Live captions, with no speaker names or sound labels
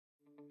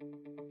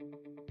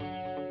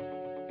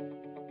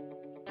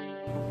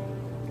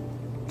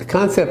The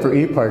concept for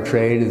e-part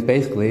trade is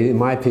basically, in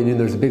my opinion,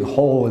 there's a big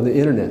hole in the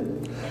internet.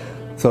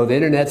 So the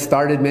internet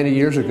started many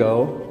years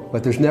ago,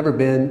 but there's never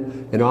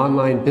been an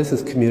online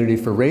business community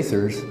for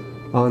racers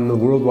on the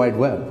World Wide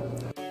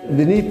Web.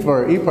 The need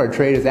for e-part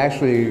trade is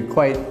actually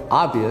quite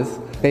obvious.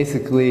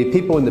 Basically,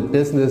 people in the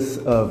business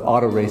of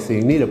auto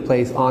racing need a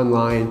place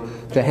online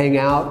to hang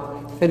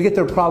out and to get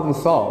their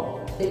problems solved.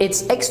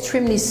 It's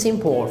extremely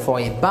simple for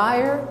a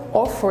buyer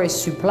or for a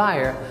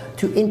supplier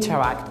to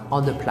interact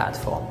on the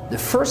platform. The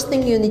first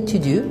thing you need to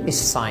do is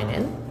sign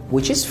in,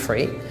 which is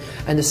free.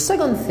 And the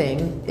second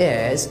thing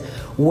is,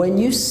 when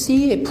you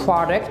see a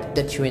product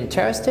that you're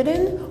interested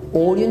in,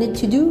 all you need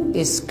to do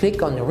is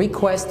click on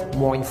request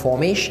more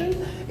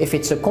information. If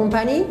it's a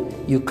company,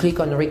 you click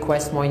on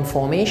request more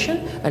information,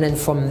 and then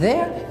from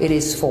there it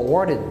is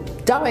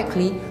forwarded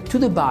directly to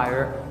the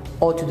buyer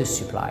or to the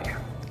supplier.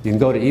 You can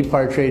go to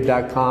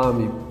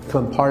epartrade.com, you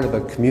become part of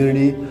a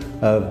community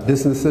of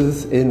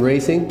businesses in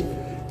racing,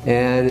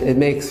 and it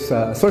makes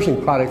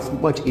sourcing products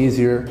much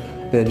easier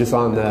than just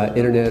on the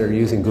internet or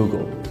using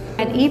Google.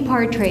 At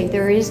ePartrade,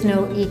 there is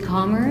no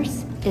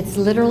e-commerce. It's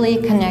literally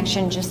a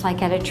connection just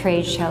like at a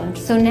trade show.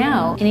 So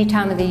now, any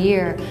time of the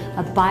year,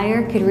 a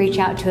buyer could reach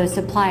out to a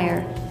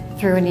supplier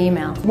through an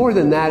email. More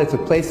than that, it's a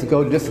place to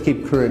go just to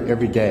keep current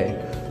every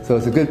day. So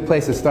it's a good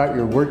place to start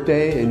your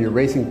workday in your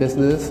racing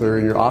business or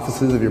in your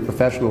offices of your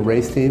professional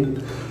race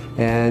team.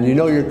 And you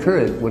know you're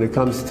current when it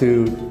comes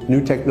to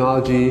new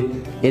technology,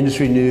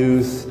 industry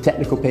news,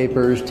 technical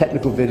papers,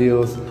 technical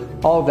videos,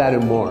 all of that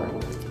and more.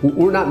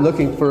 We're not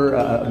looking for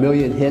a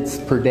million hits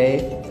per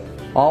day.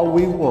 All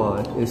we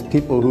want is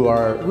people who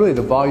are really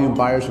the volume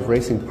buyers of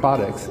racing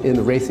products in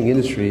the racing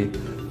industry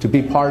to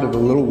be part of the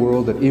little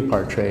world of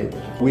e-part trade.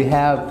 We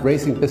have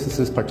racing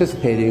businesses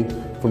participating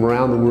from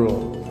around the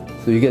world.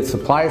 So you get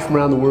suppliers from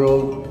around the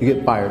world, you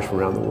get buyers from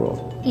around the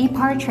world.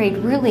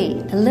 ePartrade really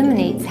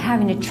eliminates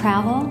having to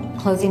travel,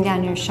 closing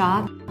down your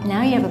shop.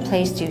 Now you have a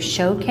place to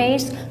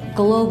showcase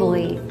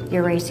globally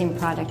your racing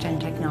product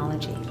and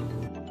technology.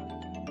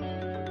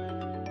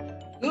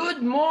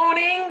 Good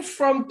morning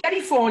from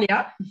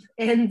California,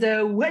 and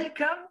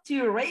welcome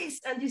to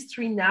Race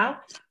Industry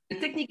Now, the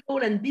technical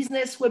and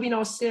business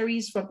webinar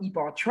series from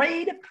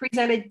ePartrade,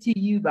 presented to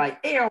you by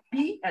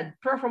ARP and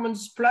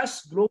Performance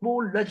Plus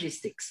Global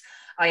Logistics.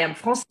 I am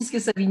Francisque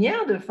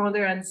Savinière, the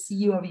founder and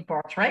CEO of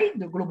ePartrade,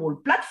 the global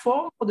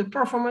platform for the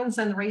performance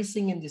and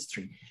racing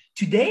industry.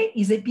 Today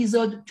is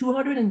episode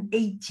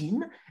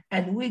 218,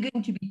 and we're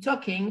going to be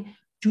talking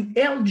to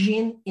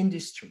Elgin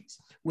Industries.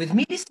 With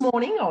me this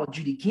morning are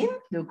Judy Kim,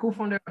 the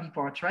co-founder of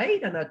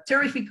ePartrade, and our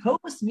terrific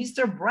host,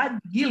 Mr. Brad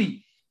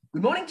Gilley.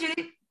 Good morning,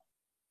 Judy.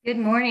 Good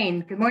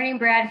morning. Good morning,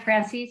 Brad,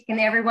 Francisque, and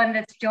everyone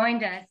that's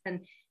joined us. And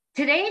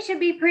today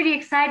should be pretty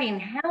exciting.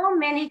 How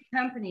many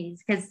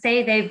companies could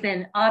say they've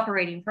been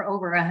operating for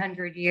over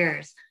 100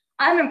 years?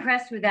 I'm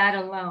impressed with that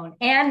alone,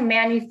 and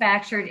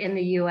manufactured in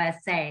the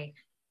USA.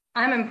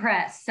 I'm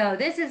impressed. So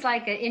this is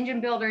like an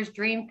engine builder's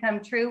dream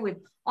come true with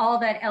all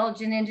that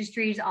Elgin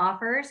Industries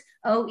offers,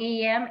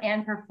 OEM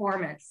and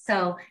performance.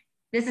 So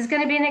this is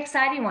going to be an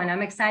exciting one.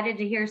 I'm excited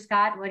to hear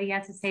Scott, what he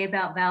has to say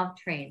about valve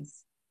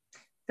trains.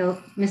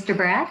 So Mr.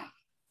 Brad?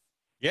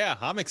 Yeah,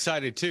 I'm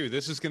excited too.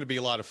 This is going to be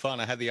a lot of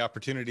fun. I had the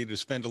opportunity to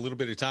spend a little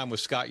bit of time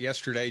with Scott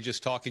yesterday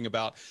just talking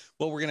about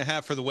what we're going to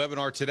have for the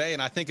webinar today.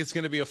 And I think it's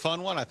going to be a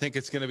fun one. I think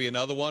it's going to be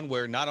another one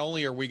where not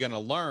only are we going to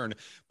learn,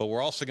 but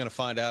we're also going to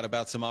find out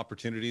about some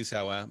opportunities,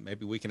 how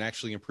maybe we can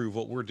actually improve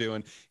what we're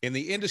doing in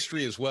the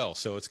industry as well.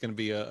 So it's going to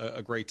be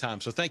a great time.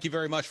 So thank you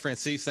very much,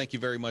 Francis. Thank you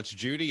very much,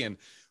 Judy. And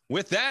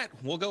with that,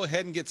 we'll go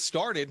ahead and get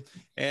started.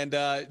 And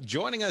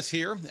joining us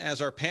here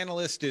as our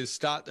panelist is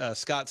Scott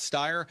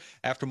Steyer,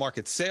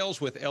 Aftermarket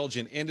Sales with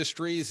Elgin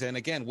Industries. And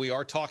again, we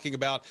are talking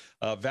about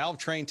valve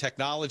train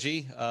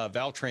technology,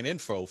 valve train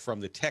info from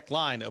the tech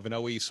line of an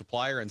OE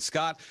supplier. And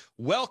Scott,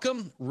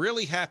 welcome.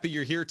 Really happy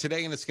you're here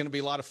today. And it's going to be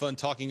a lot of fun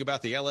talking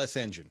about the LS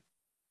engine.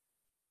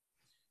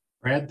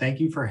 Brad, thank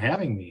you for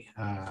having me.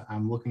 I've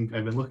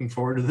been looking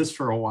forward to this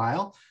for a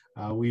while.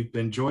 We've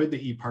enjoyed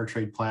the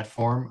ePartrade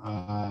platform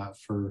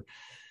for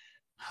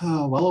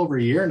well over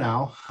a year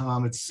now.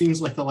 It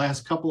seems like the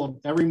last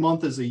every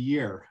month is a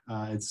year,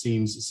 it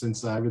seems,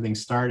 since everything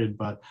started,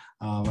 but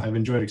I've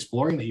enjoyed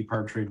exploring the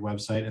ePartrade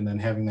website and then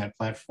having that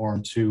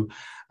platform to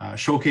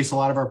showcase a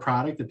lot of our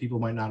product that people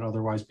might not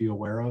otherwise be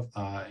aware of,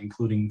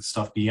 including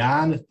stuff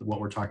beyond what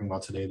we're talking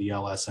about today, the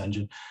LS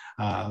engine.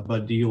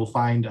 But you'll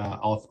find a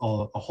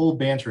whole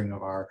bantering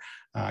of our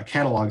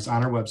catalogs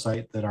on our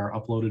website that are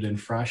uploaded in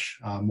fresh,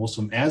 most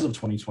of them as of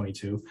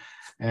 2022.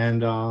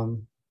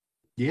 And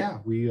yeah,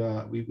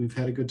 we've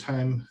had a good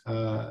time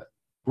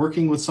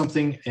working with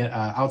something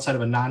outside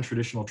of a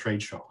non-traditional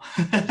trade show,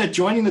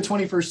 joining the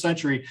 21st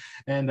century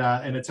and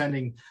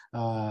attending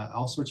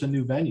all sorts of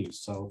new venues.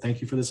 So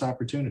thank you for this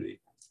opportunity.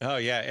 Oh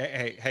yeah,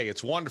 hey,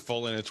 it's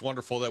wonderful, and it's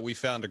wonderful that we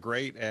found a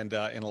great and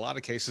in a lot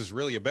of cases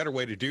really a better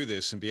way to do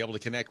this and be able to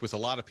connect with a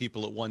lot of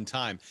people at one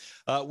time.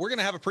 We're going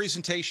to have a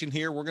presentation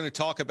here. We're going to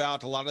talk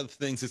about a lot of the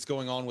things that's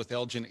going on with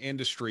Elgin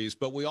Industries,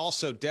 but we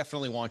also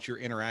definitely want your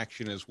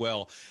interaction as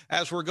well.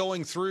 As we're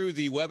going through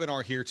the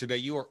webinar here today,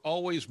 you are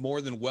always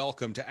more than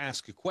welcome to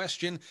ask a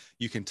question.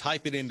 You can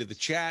type it into the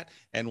chat,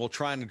 and we'll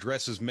try and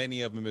address as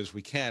many of them as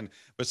we can.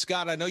 But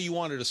Scott, I know you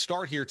wanted to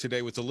start here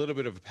today with a little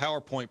bit of a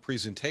PowerPoint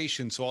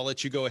presentation, so I'll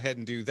let you go ahead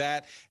and do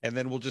that, and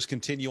then we'll just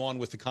continue on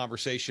with the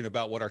conversation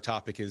about what our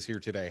topic is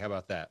here today. How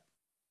about that?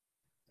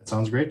 That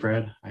sounds great,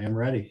 Brad. I am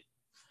ready.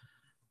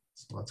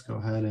 So let's go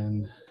ahead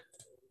and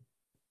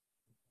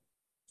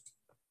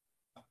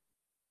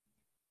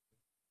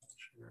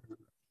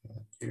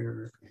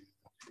here.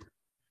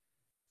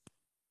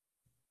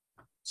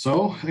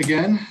 So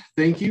again,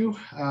 thank you.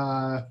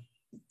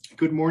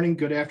 Good morning,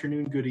 good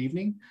afternoon, good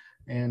evening,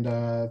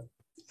 and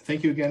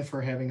thank you again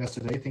for having us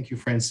today. Thank you,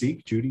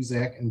 Francique, Judy,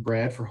 Zach, and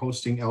Brad for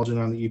hosting Elgin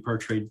on the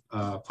ePartrade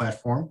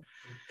platform.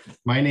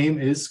 My name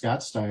is Scott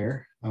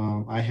Steyer.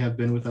 I have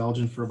been with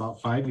Elgin for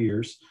about 5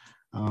 years,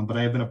 but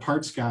I have been a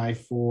parts guy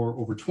for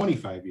over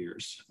 25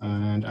 years,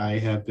 and I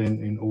have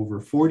been in over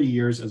 40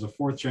 years as a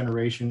fourth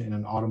generation in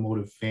an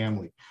automotive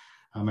family.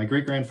 My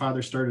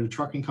great-grandfather started a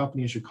trucking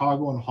company in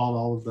Chicago and hauled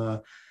all of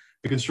the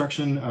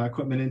construction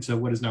equipment into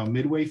what is now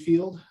Midway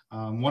Field.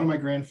 One of my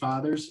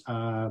grandfathers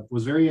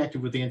was very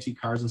active with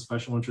antique cars and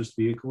special interest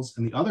vehicles,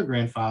 and the other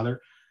grandfather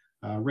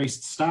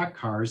raced stock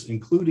cars,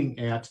 including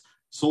at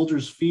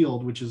Soldiers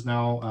Field, which is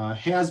now,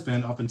 has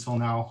been up until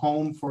now,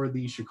 home for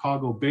the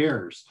Chicago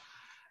Bears.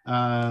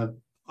 So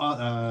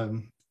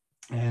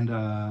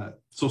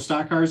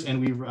stock cars,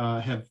 and we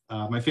have,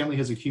 my family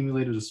has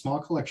accumulated a small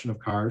collection of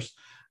cars,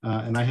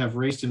 and I have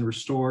raced and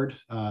restored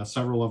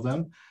several of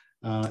them.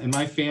 In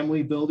my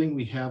family building,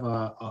 we have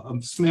a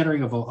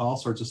smattering of all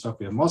sorts of stuff.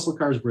 We have muscle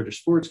cars,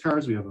 British sports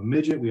cars, we have a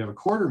midget, we have a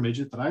quarter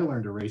midget that I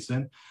learned to race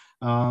in,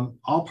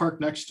 all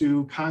parked next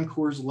to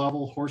concours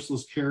level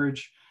horseless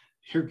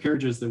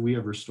carriages that we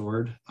have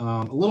restored.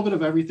 A little bit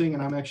of everything,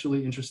 and I'm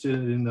actually interested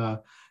in a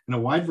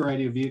wide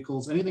variety of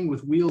vehicles. Anything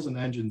with wheels and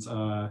engines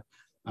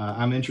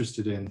I'm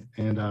interested in.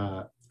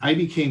 And I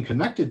became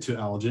connected to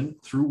Elgin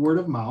through word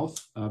of mouth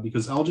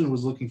because Elgin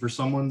was looking for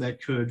someone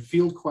that could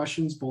field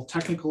questions, both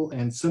technical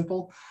and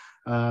simple,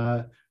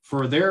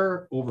 for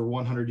their over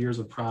 100 years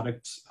of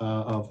products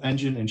of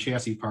engine and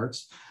chassis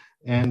parts.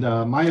 And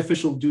my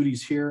official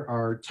duties here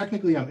are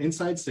technically I'm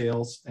inside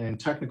sales and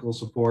technical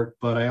support,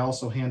 but I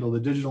also handle the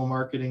digital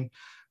marketing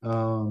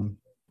and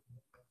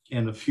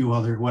a few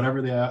other,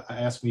 whatever they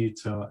ask me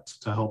to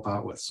help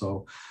out with.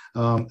 So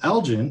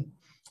Elgin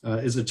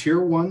is a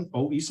tier 1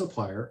 OE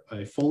supplier,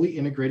 a fully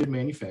integrated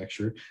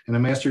manufacturer, and a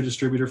master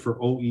distributor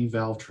for OE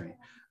valve train.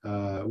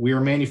 We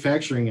are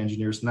manufacturing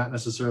engineers, not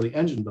necessarily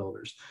engine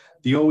builders.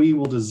 The OE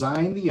will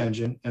design the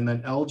engine, and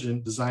then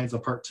Elgin designs a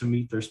part to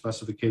meet their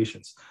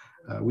specifications.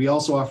 We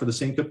also offer the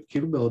same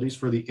capabilities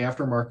for the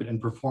aftermarket and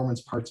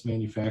performance parts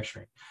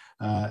manufacturing.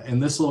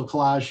 And this little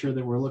collage here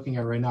that we're looking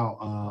at right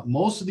now,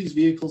 most of these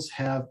vehicles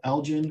have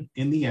Elgin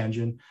in the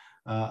engine.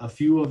 A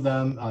few of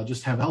them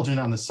just have Elgin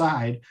on the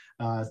side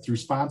through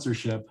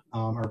sponsorship.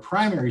 Our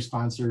primary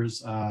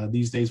sponsors,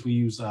 these days we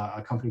use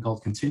a company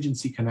called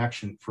Contingency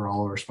Connection for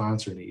all of our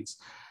sponsor needs.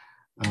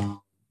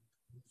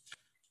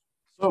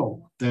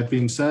 So that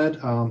being said,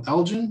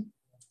 Elgin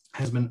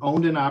has been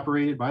owned and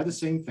operated by the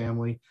same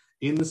family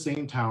in the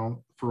same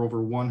town for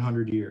over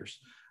 100 years.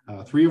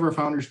 3 of our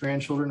founders'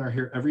 grandchildren are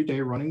here every day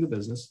running the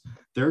business.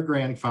 Their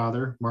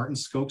grandfather, Martin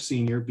Skoke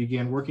Sr.,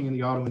 began working in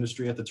the auto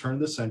industry at the turn of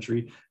the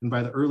century, and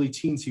by the early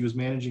teens, he was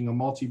managing a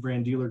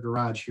multi-brand dealer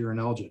garage here in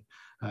Elgin.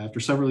 After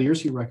several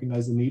years, he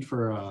recognized the need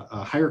for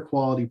a higher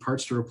quality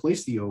parts to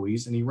replace the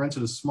OEs, and he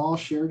rented a small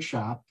shared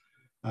shop,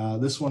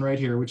 this one right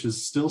here, which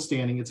is still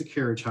standing. It's a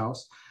carriage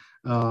house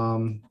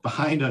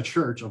behind a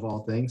church, of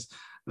all things,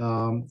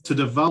 to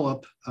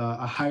develop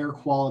a higher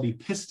quality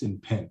piston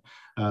pin.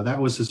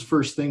 That was his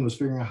first thing, was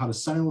figuring out how to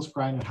centerless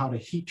grind and how to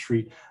heat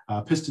treat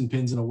piston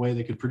pins in a way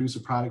that could produce a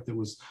product that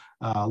was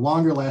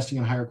longer lasting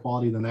and higher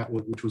quality than that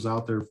which was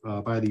out there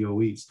by the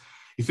OEs.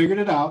 He figured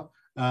it out,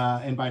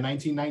 and by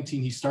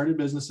 1919, he started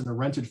business in a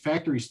rented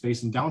factory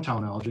space in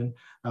downtown Elgin,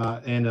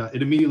 and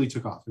it immediately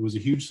took off. It was a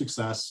huge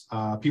success.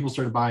 People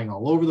started buying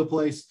all over the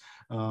place.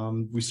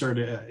 We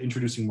started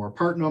introducing more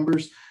part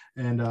numbers,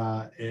 and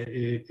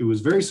it was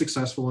very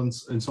successful. And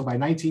so by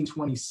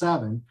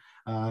 1927,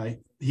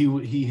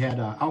 he had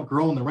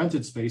outgrown the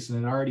rented space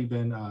and had already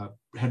been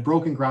had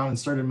broken ground and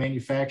started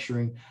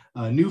manufacturing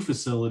a new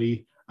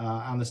facility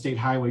on the state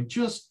highway,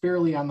 just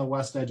barely on the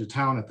west edge of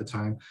town at the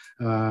time.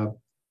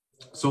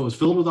 So it was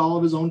filled with all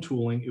of his own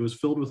tooling. It was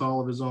filled with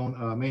all of his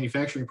own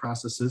manufacturing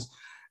processes,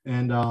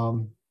 and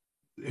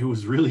it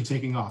was really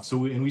taking off. So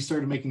we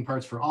started making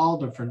parts for all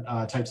different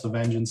types of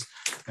engines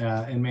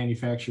and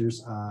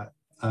manufacturers,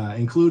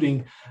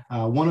 including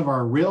one of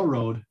our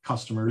railroad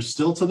customers,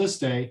 still to this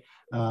day,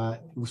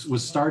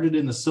 was started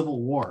in the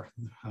Civil War.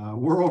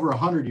 We're over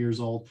 100 years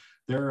old.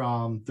 They're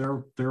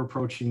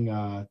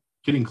approaching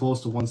getting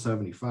close to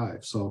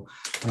 175. So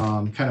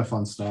kind of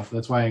fun stuff.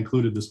 That's why I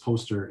included this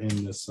poster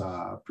in this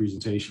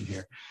presentation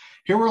here.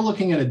 Here we're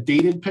looking at a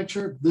dated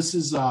picture. This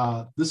is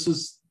a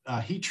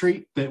heat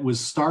treat that was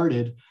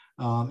started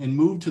and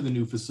moved to the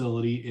new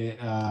facility,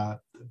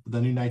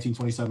 the new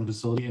 1927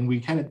 facility.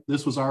 And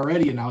this was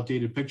already an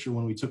outdated picture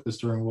when we took this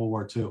during World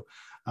War II.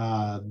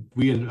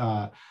 We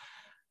had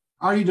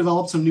already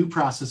developed some new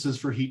processes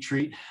for heat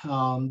treat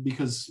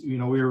because we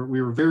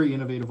were very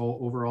innovative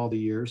over all the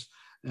years.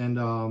 And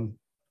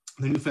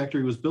the new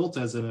factory was built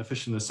as an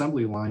efficient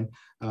assembly line,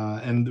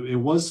 and it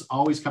was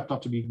always kept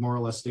up to be more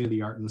or less state of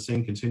the art, and the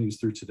same continues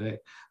through today.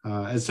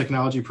 As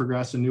technology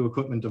progressed and new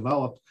equipment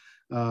developed,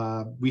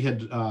 we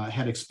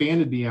had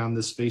expanded beyond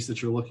this space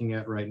that you're looking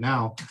at right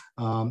now,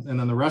 and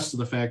then the rest of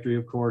the factory,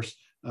 of course,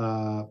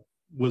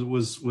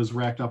 was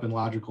racked up in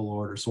logical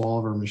order. So all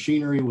of our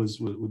machinery was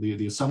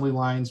the assembly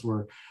lines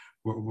were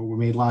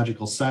made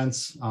logical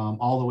sense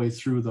all the way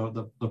through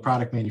the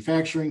product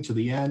manufacturing to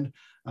the end.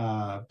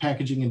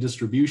 Packaging and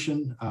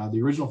distribution.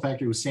 The original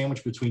factory was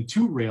sandwiched between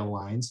two rail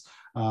lines.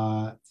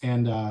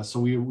 So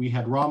we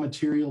had raw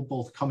material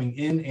both coming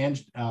in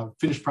and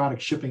finished product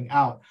shipping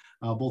out,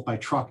 both by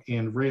truck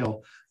and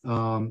rail,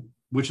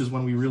 which is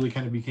when we really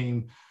kind of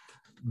became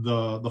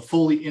the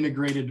fully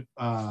integrated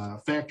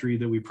factory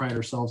that we pride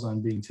ourselves on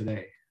being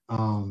today.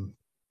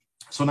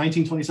 So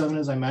 1927,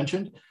 as I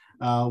mentioned,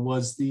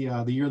 was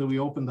the year that we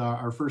opened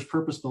our first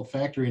purpose-built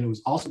factory, and it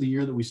was also the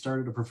year that we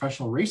started a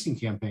professional racing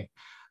campaign.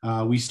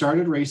 We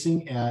started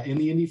racing in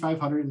the Indy 500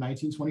 in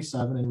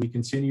 1927, and we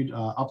continued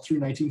up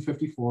through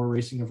 1954,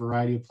 racing a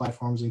variety of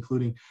platforms,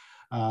 including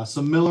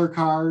some Miller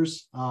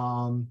cars.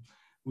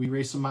 We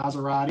raced some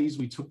Maseratis.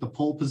 We took the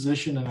pole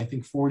position in, I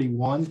think,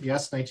 41.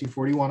 Yes,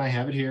 1941. I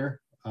have it here.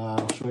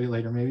 I'll show you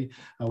later, maybe.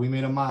 We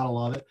made a model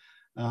of it.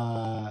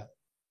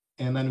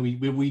 And then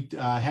we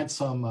had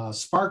some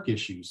spark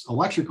issues,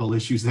 electrical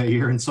issues that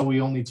year, and so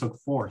we only took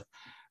fourth.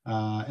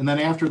 And then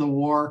after the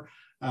war,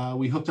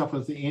 we hooked up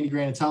with Andy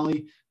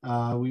Granatelli.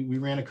 We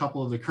ran a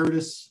couple of the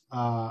Curtis,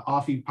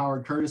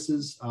 Offie-powered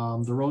Curtises,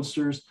 the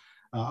Roadsters,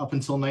 up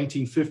until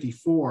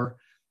 1954.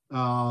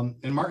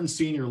 And Martin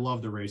Sr.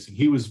 loved the racing.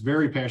 He was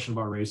very passionate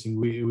about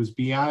racing. It was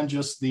beyond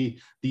just the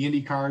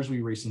Indy cars.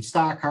 We raced in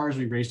stock cars.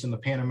 We raced in the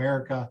Pan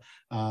America,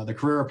 the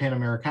Carrera Pan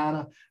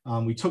Americana.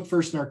 We took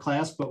first in our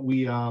class, but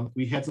we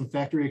had some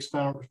factory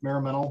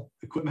experimental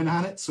equipment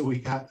on it, so we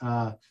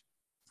got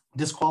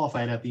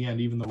disqualified at the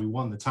end, even though we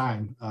won the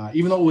time.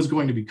 Even though it was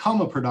going to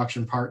become a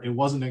production part, it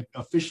wasn't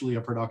officially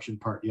a production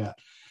part yet.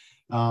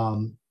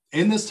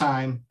 In this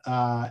time,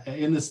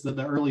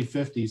 the early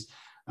 50s,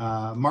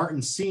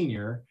 Martin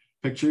Sr.,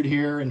 pictured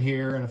here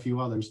and a few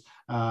others,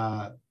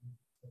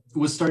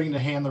 was starting to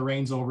hand the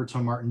reins over to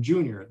Martin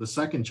Jr., the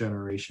second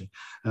generation.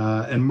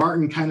 And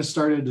Martin kind of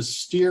started to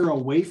steer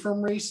away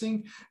from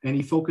racing, and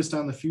he focused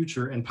on the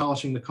future and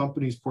polishing the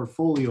company's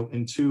portfolio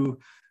into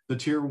the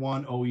tier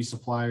 1 OE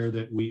supplier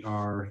that we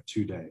are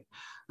today.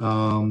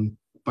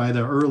 By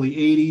the early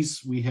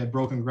 80s, we had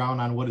broken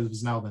ground on what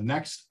is now the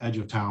next edge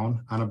of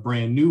town on a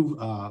brand new,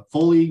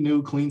 fully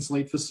new clean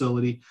slate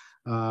facility.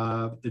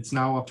 It's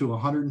now up to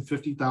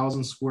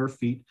 150,000 square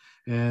feet,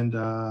 and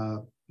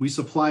we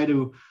supply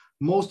to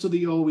most of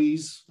the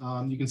OEs.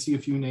 You can see a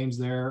few names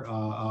there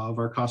of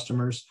our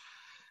customers.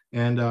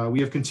 And we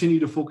have continued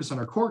to focus on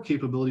our core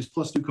capabilities,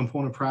 plus do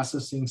component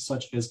processing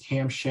such as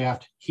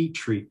camshaft heat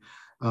treat.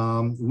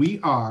 We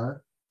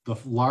are the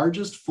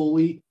largest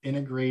fully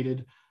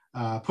integrated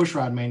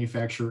pushrod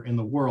manufacturer in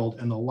the world,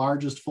 and the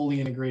largest fully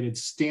integrated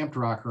stamped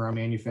rocker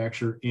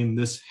manufacturer in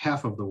this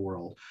half of the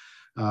world.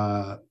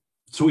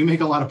 So we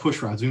make a lot of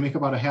pushrods. We make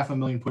about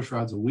 500,000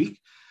 pushrods a week.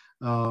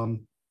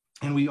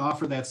 And we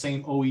offer that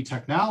same OE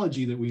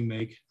technology that we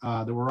make,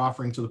 that we're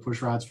offering to the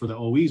pushrods for the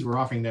OEs. We're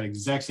offering that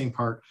exact same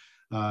part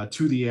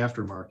to the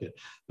aftermarket.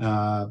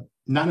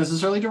 Not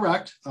necessarily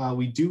direct.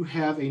 We do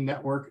have a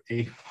network,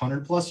 a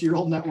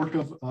 100-plus-year-old network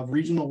of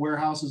regional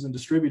warehouses and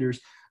distributors,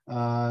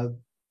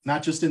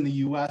 not just in the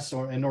U.S.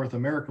 or in North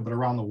America, but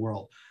around the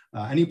world.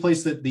 Any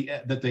place that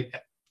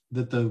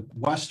the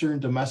Western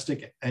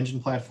domestic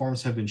engine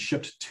platforms have been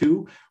shipped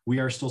to, we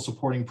are still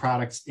supporting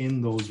products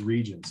in those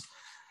regions.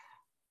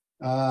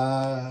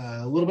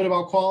 A little bit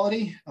about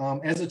quality.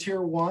 As a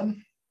tier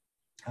 1,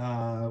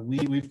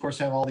 we of course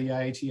have all the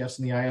IATFs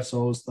and the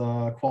ISOs,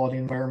 the quality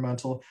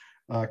environmental.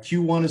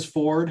 Q1 is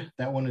Ford.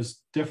 That one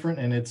is different,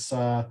 and it's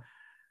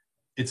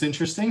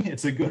interesting.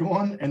 It's a good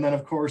one. And then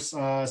of course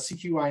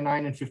CQI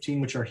 9 and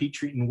 15, which are heat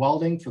treat and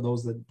welding for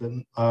those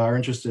that are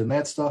interested in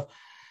that stuff.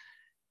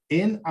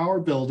 In our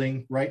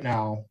building right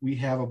now, we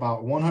have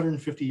about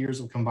 150 years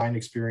of combined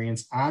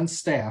experience on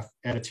staff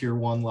at a tier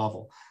 1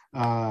 level.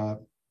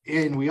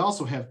 And we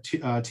also have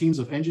teams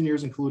of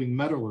engineers, including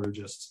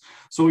metallurgists.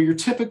 So your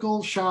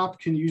typical shop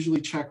can usually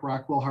check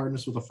Rockwell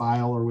hardness with a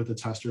file or with a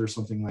tester or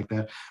something like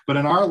that. But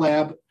in our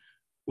lab,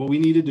 what we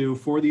need to do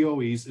for the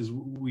OEs is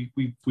we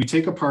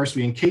take a parse,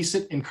 we encase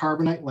it in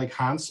carbonite like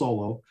Han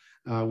Solo.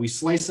 We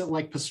slice it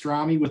like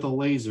pastrami with a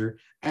laser,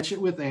 etch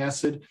it with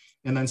acid,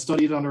 and then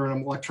study it under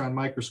an electron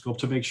microscope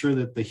to make sure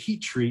that the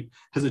heat treat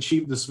has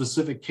achieved the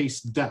specific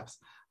case depth.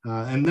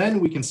 And then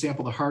we can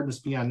sample the hardness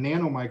beyond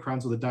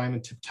nanomicrons with a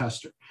diamond tip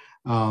tester.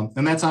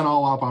 And that's on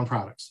all outbound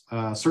products.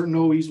 Certain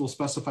OEs will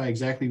specify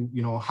exactly,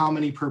 how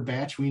many per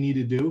batch we need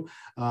to do,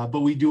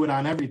 but we do it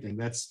on everything.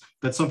 That's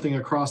something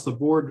across the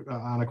board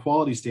on a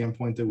quality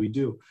standpoint that we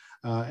do.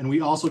 And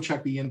we also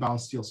check the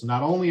inbound steel. So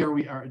not only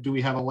do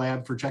we have a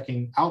lab for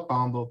checking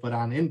outbound, but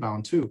on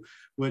inbound too,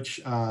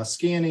 which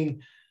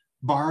scanning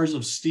bars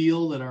of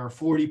steel that are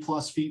 40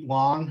 plus feet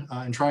long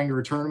and trying to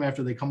return them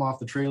after they come off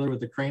the trailer with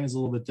the crane is a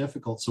little bit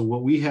difficult. So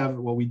what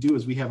we do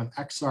is we have an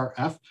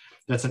XRF.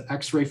 That's an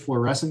X-ray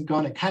fluorescent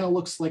gun. It kind of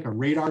looks like a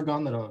radar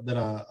gun that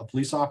a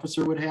police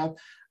officer would have.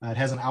 It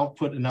has an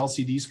output, an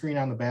LCD screen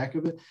on the back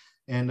of it.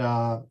 And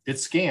it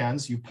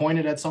scans. You point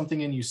it at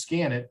something and you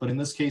scan it. But in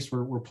this case,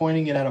 we're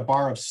pointing it at a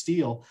bar of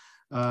steel.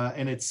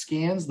 And it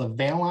scans the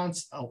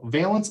valence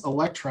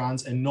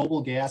electrons and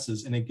noble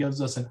gases, and it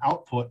gives us an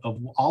output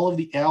of all of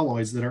the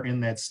alloys that are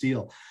in that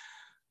steel.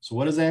 So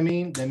what does that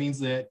mean? That means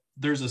that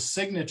there's a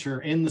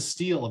signature in the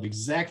steel of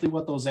exactly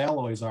what those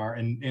alloys are,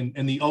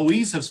 and the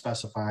OEs have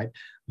specified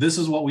this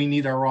is what we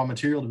need our raw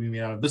material to be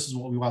made out of. This is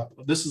what we want.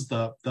 This is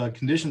the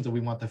conditions that we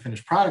want the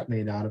finished product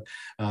made out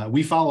of.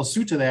 We follow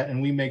suit to that, and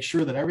we make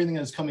sure that everything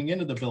that's coming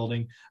into the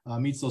building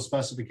meets those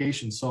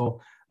specifications. So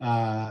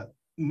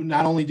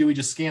not only do we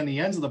just scan the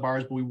ends of the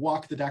bars, but we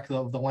walk the deck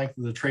of the length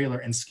of the trailer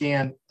and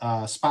scan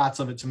spots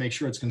of it to make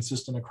sure it's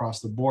consistent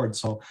across the board.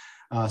 So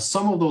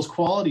some of those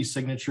quality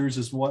signatures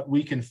is what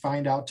we can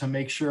find out to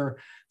make sure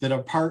that a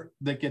part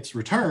that gets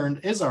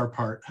returned is our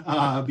part,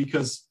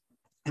 because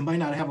it might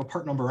not have a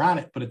part number on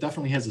it, but it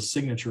definitely has a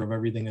signature of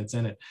everything that's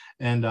in it.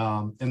 And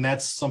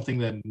that's something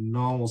that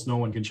almost no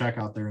one can check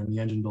out there in the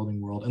engine building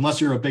world,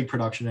 unless you're a big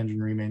production engine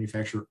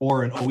remanufacturer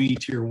or an OE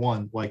tier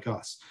 1 like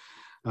us.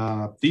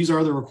 These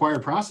are the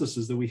required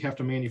processes that we have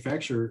to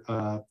manufacture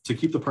to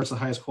keep the parts the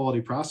highest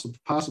quality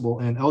possible.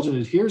 And Elgin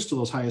adheres to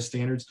those highest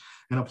standards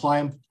and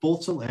apply them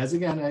both to, as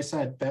again, I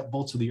said,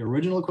 both to the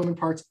original equipment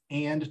parts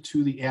and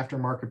to the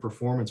aftermarket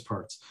performance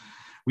parts.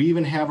 We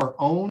even have our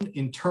own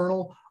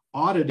internal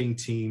auditing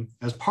team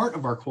as part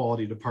of our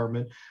quality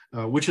department,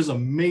 which is a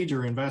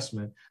major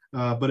investment,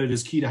 but it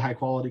is key to high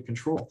quality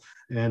control.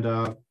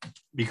 And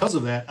because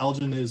of that,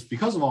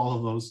 because of all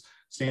of those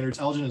standards,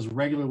 Elgin is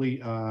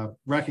regularly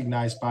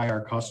recognized by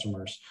our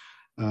customers.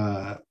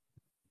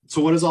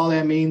 So what does all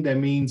that mean? That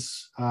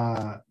means,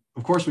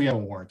 of course, we have a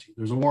warranty.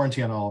 There's a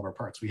warranty on all of our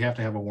parts. We have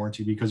to have a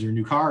warranty because your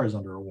new car is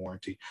under a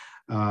warranty.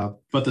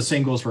 But the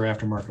same goes for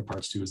aftermarket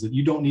parts too, is that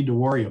you don't need to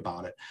worry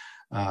about it.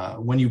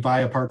 When you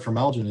buy a part from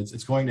Elgin,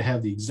 it's going to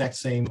have the exact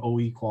same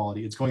OE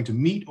quality. It's going to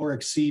meet or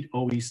exceed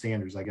OE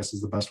standards, I guess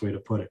is the best way to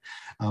put it.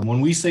 When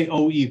we say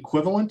OE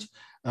equivalent,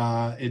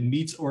 it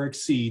meets or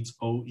exceeds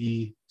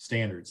OE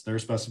standards, their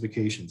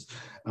specifications.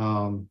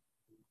 So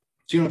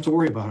you don't have to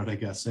worry about it, I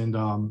guess. And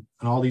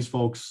all these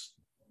folks,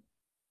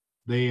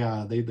 they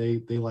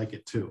like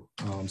it too.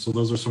 So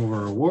those are some of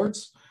our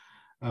awards.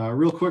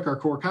 Real quick, our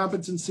core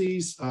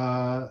competencies.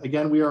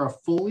 Again, we are a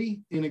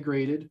fully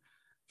integrated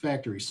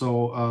factory.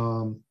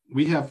 So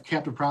we have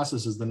captive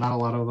processes that not a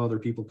lot of other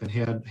people can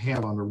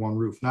have under one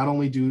roof. Not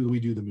only do we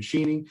do the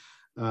machining,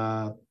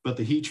 but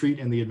the heat treat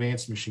and the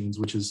advanced machines,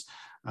 which is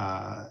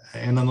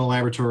and then the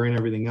laboratory and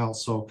everything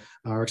else. So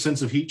our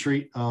extensive heat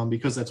treat,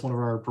 because that's one of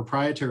our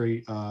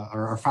proprietary,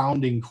 our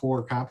founding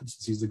core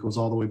competencies that goes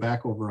all the way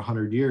back over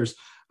 100 years.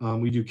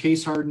 We do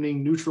case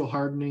hardening, neutral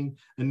hardening,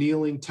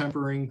 annealing,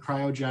 tempering,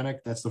 cryogenic.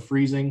 That's the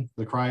freezing,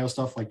 the cryo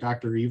stuff like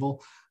Dr.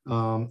 Evil.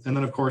 And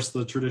then of course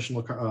the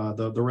traditional,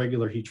 the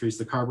regular heat treats,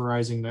 the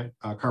carburizing,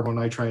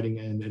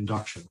 carbonitriding, and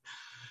induction.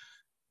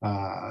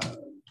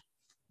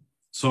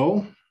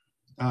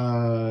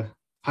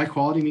 High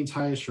quality means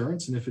high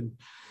assurance. And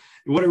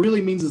what it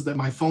really means is that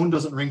my phone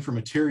doesn't ring for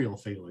material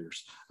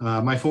failures.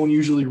 My phone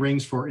usually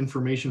rings for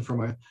information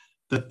from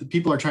that the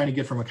people are trying to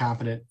get from a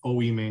competent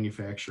OE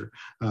manufacturer.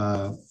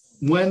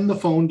 When the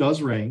phone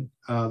does ring,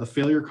 the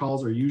failure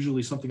calls are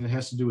usually something that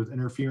has to do with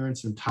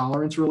interference and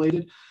tolerance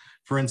related.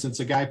 For instance,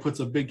 a guy puts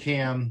a big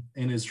cam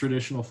in his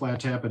traditional flat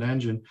tappet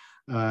engine,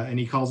 and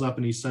he calls up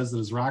and he says that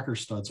his rocker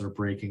studs are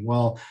breaking.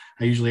 Well,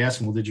 I usually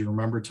ask him, well, did you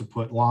remember to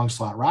put long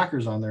slot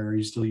rockers on there? Or are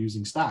you still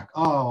using stock?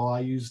 Oh, I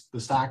used the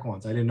stock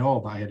ones. I didn't know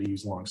if I had to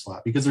use long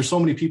slot, because there's so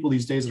many people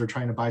these days that are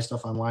trying to buy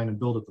stuff online and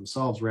build it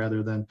themselves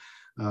rather than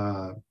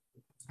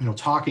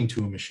talking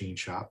to a machine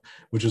shop,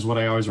 which is what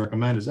I always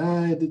recommend is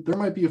there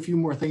might be a few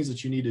more things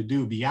that you need to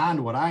do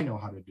beyond what I know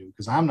how to do,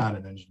 because I'm not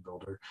an engine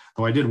builder,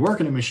 though I did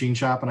work in a machine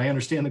shop and I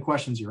understand the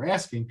questions you're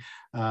asking.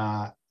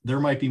 There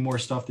might be more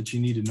stuff that you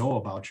need to know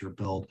about your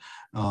build.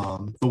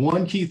 The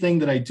one key thing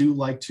that I do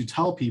like to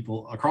tell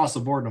people across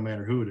the board, no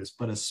matter who it is,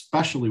 but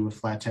especially with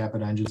flat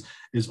tappet engines,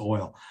 is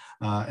oil.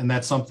 And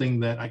that's something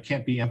that I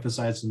can't be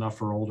emphasized enough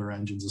for older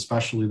engines,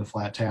 especially the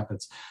flat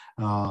tappets.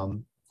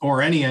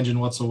 or any engine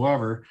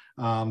whatsoever.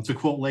 To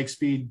quote Lake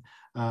Speed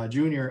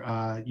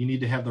Jr., you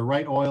need to have the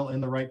right oil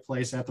in the right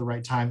place at the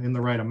right time in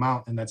the right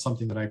amount, and that's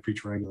something that I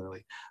preach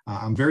regularly.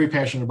 I'm very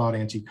passionate about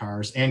antique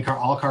cars and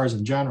all cars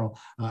in general,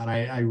 and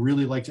I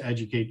really like to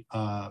educate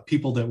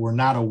people that were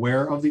not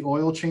aware of the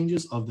oil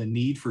changes, of the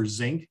need for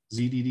zinc,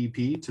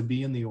 ZDDP, to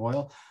be in the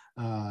oil.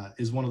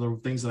 Is one of the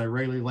things that I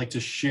regularly like to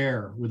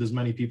share with as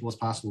many people as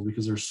possible,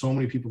 because there's so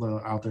many people that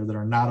are out there that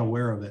are not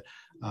aware of it,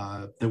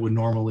 that would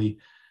normally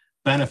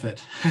benefit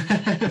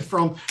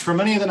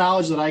from any of the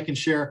knowledge that I can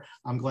share.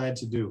 I'm glad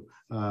to do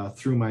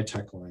through my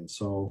tech line.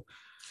 So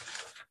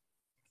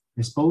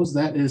I suppose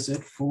that is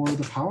it for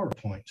the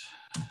PowerPoint.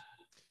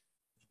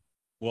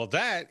 Well,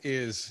 that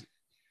is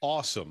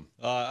awesome.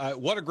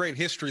 What a great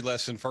history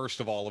lesson, first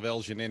of all, of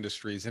Elgin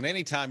Industries. And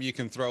anytime you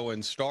can throw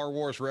in Star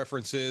Wars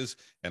references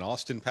and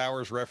Austin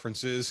Powers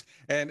references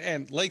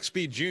and Lake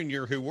Speed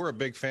Jr., who we're a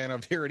big fan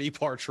of here at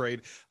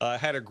eParTrade,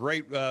 had a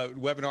great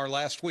webinar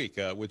last week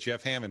with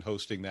Jeff Hammond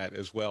hosting that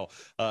as well.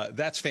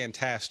 That's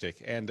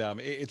fantastic. And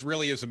it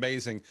really is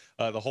amazing,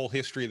 the whole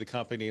history of the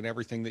company and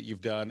everything that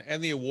you've done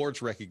and the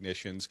awards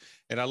recognitions.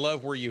 And I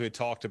love where you had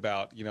talked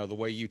about, you know, the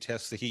way you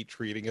test the heat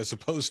treating as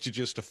opposed to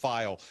just a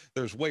file.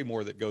 There's way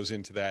more that goes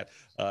into that,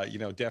 you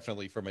know,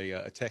 definitely from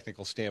a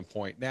technical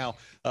standpoint. Now,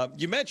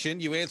 you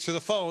mentioned you answer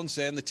the phones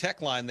and the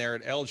tech line there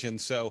at Elgin.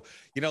 So,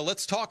 you know,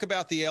 let's talk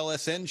about the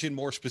LS engine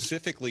more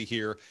specifically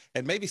here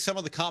and maybe some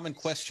of the common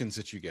questions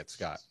that you get,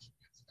 Scott.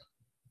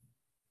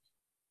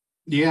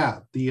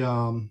 Yeah,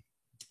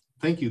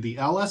 thank you. The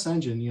LS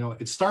engine, you know,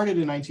 it started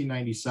in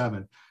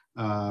 1997.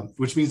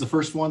 Which means the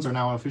first ones are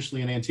now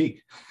officially an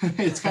antique.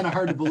 It's kind of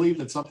hard to believe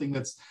that something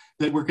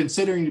that we're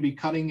considering to be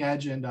cutting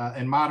edge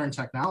and modern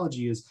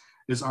technology is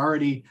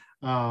already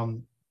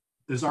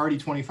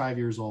 25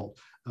 years old.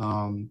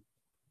 And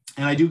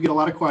I do get a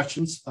lot of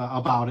questions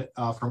about it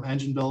from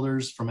engine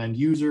builders, from end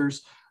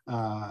users,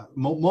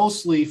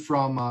 mostly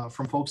from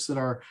folks that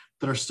are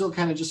still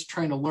kind of just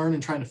trying to learn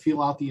and trying to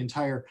feel out the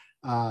entire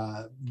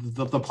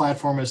the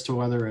platform as to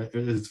whether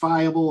it's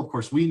viable. Of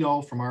course, we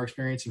know from our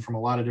experience and from a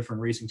lot of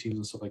different racing teams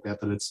and stuff like that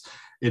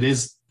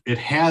it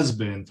has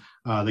been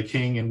the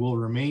king and will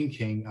remain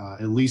king,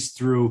 at least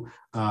through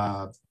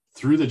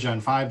the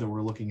Gen 5 that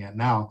we're looking at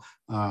now.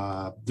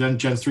 Then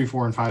Gens 3,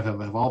 4, and 5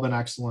 have all been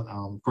excellent.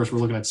 Of course, we're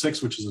looking at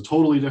 6, which is a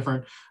totally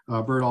different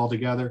bird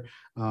altogether.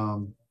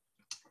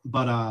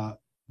 But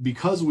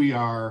because we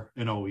are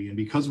an OE and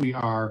because we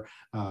are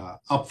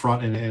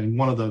upfront and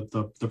one of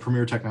the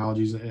premier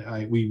technologies,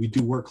 we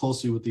do work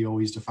closely with the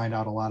OEs to find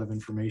out a lot of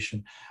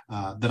information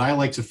that I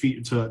like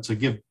to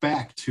give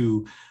back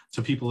to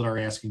people that are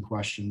asking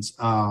questions.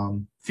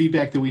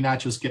 Feedback that we not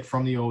just get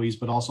from the OEs,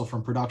 but also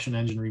from production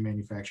engine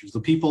remanufacturers,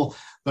 the people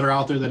that are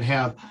out there that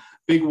have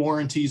big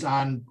warranties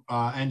on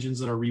engines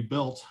that are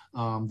rebuilt,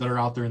 that are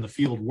out there in the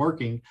field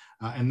working,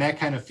 and that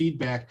kind of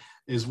feedback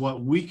is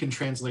what we can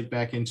translate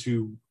back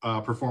into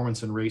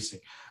performance and racing.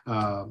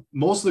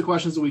 Most of the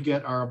questions that we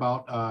get are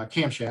about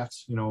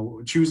camshafts, you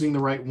know, choosing the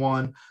right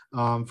one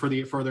for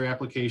their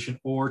application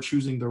or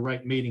choosing the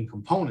right mating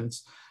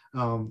components.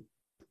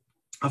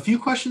 A few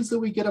questions that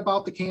we get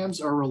about the cams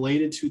are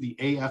related to the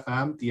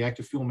AFM, the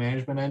active fuel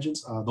management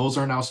engines. Those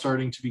are now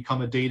starting to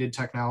become a dated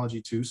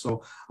technology too.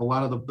 So a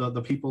lot of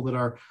the people that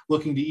are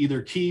looking to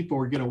either keep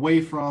or get away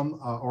from,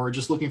 or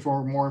just looking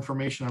for more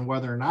information on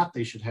whether or not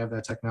they should have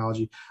that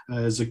technology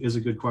is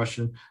a good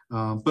question.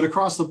 But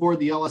across the board,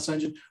 the LS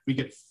engine, we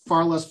get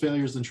far less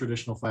failures than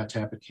traditional flat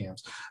tappet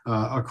cams.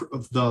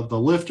 The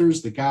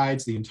lifters, the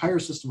guides, the entire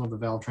system of the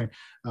valve train,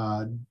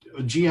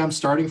 GM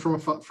starting from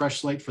a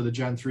fresh slate for the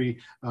Gen 3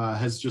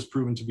 has just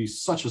proven to be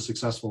such a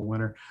successful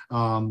winner.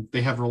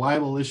 They have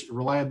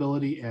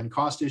reliability and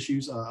cost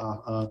issues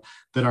that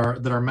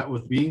are met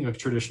with being a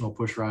traditional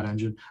pushrod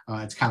engine.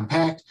 It's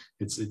compact.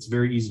 It's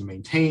very easy to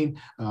maintain.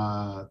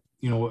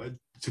 You know,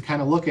 to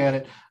kind of look at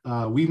it,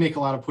 we make a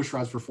lot of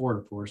pushrods for Ford,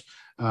 of course.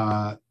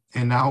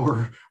 And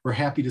now we're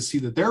happy to see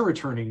that they're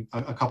returning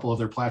a couple of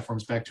their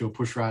platforms back to a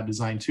pushrod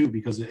design too,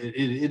 because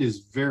it is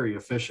very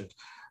efficient.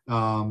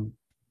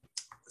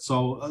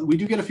 So we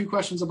do get a few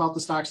questions about the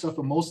stock stuff,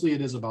 but mostly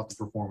it is about the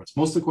performance.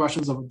 Most of the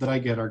questions that I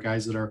get are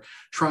guys that are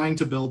trying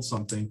to build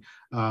something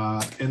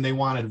and they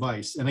want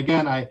advice. And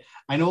again, I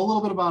know a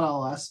little bit about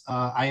LS.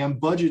 I am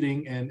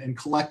budgeting and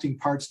collecting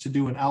parts to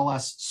do an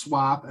LS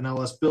swap, an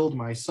LS build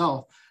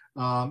myself.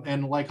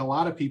 And like a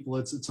lot of people,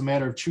 it's a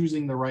matter of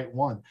choosing the right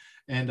one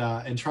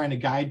and trying to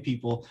guide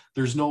people.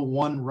 There's no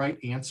one right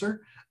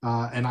answer.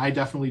 And I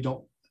definitely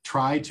don't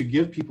try to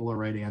give people a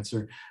right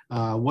answer.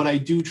 What I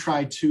do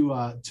try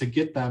to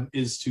get them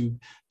is to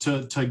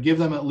give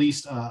them at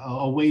least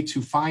a way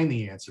to find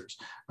the answers,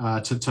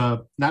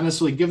 to not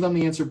necessarily give them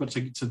the answer, but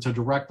to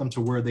direct them to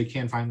where they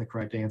can find the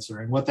correct answer.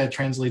 And what that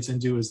translates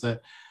into is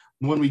that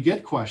when we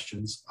get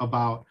questions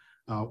about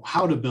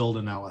how to build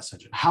an LS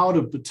engine, how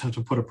to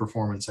put a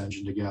performance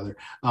engine together,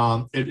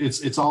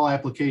 it's all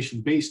application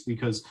based,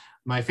 because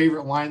my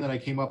favorite line that I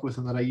came up with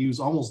and that I use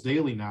almost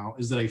daily now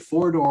is that a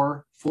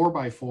 4-door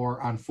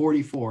 4x4 on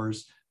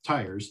 44s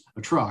tires,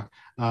 a truck,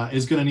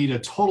 is going to need a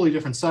totally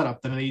different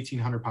setup than an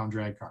 1,800-pound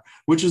drag car,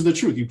 which is the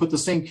truth. You put the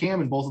same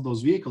cam in both of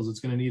those vehicles, it's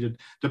going to need it,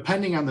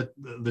 depending on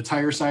the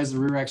tire size, the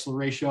rear axle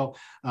ratio,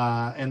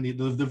 and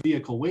the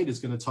vehicle weight is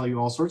going to tell you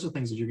all sorts of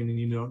things that you're going to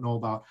need to know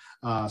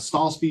about.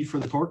 Stall speed for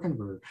the torque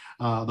converter,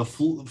 the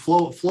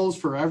flows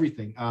for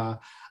everything, a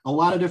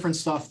lot of different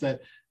stuff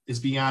that is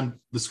beyond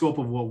the scope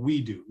of what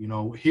we do. You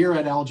know, here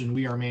at Elgin,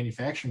 we are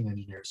manufacturing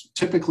engineers.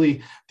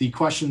 Typically, the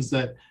questions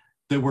that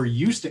we're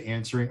used to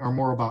answering are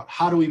more about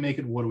how do we make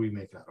it, what do we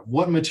make it out of,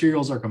 what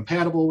materials are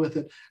compatible with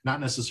it, not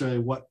necessarily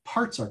what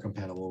parts are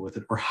compatible with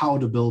it, or how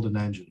to build an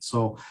engine.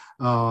 So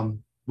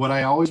what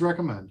I always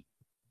recommend,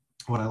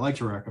 what I like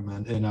to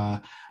recommend,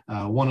 and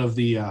one of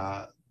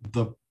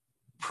the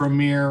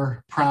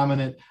premier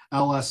prominent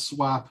LS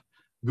swap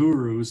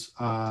gurus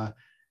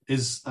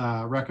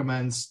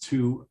recommends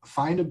to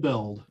find a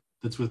build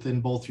that's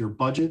within both your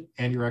budget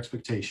and your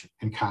expectation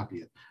and copy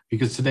it.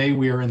 Because today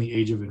we are in the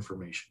age of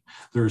information.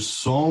 There's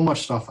so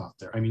much stuff out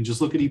there. I mean, just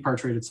look at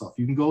eParTrade itself.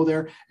 You can go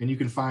there and you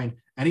can find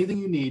anything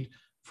you need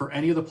for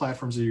any of the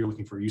platforms that you're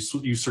looking for. You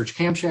search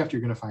camshaft,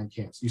 you're going to find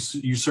cams.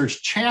 You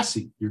search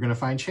chassis, you're going to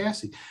find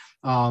chassis.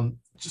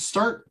 Just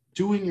start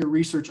doing your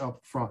research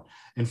up front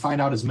and find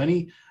out as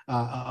many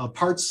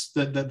parts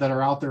that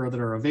are out there or that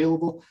are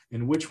available,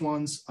 and which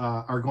ones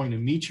are going to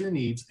meet your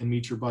needs and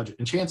meet your budget.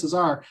 And chances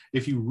are,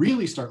 if you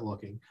really start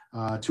looking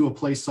to a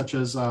place such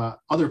as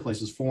other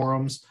places,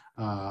 forums,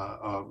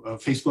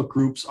 Facebook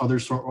groups, other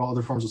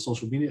forms of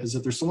social media, is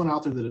that there's someone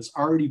out there that has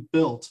already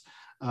built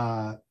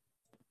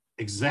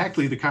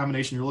exactly the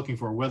combination you're looking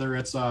for, whether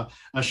it's a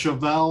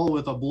Chevelle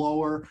with a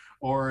blower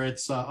or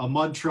it's a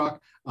mud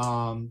truck.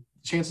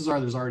 Chances are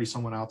there's already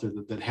someone out there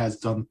that has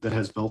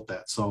built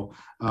that. So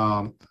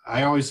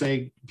I always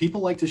say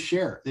people like to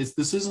share.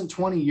 This isn't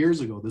 20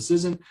 years ago. This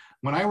isn't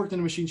when I worked in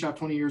a machine shop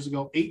 20 years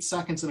ago. 8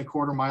 seconds and a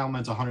quarter mile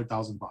meant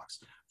 $100,000.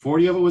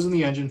 40 of it was in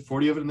the engine,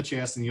 40 of it in the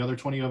chassis, and the other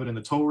 20 of it in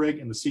the tow rig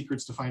and the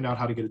secrets to find out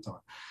how to get it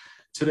done.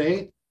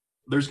 Today,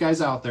 there's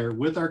guys out there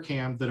with our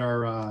cam that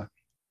are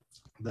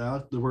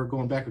that we're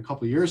going back a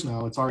couple of years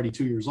now. It's already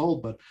 2 years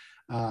old, but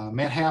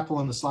Matt Happel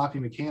and the Sloppy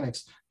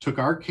Mechanics took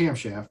our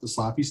camshaft, the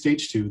Sloppy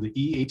Stage 2, the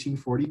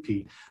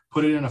E1840P,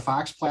 put it in a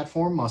Fox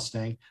platform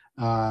Mustang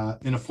in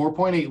a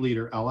 4.8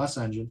 liter LS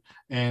engine,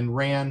 and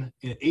ran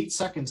in 8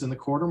 seconds in the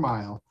quarter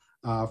mile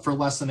for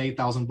less than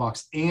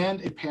 $8,000,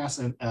 and it passed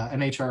an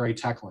NHRA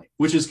tech lane,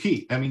 which is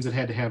key. That means it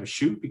had to have a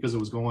chute because it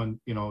was going,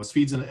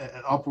 speeds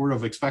upward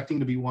of expecting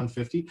to be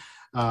 150.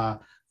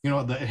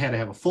 It had to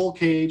have a full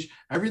cage.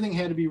 Everything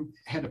had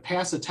to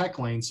pass a tech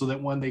lane so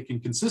that when they can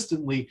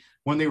consistently,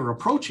 when they were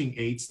approaching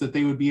 8s, that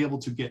they would be able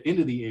to get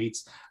into the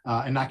 8s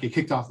and not get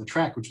kicked off the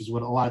track, which is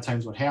what a lot of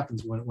times what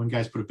happens when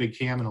guys put a big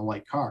cam in a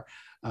light car.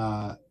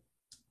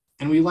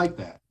 And we like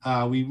that.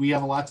 We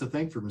have a lot to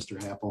thank for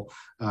Mr. Happel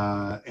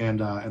and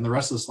the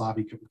rest of the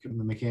Sloppy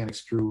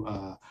Mechanics crew.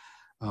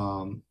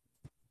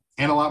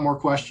 And a lot more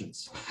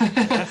questions.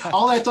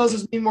 All that does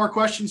is mean more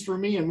questions for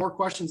me, and more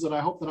questions that I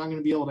hope that I'm going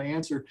to be able to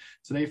answer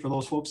today for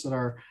those folks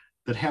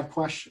that have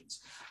questions.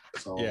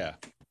 So yeah.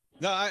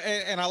 No,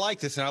 I like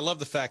this, and I love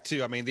the fact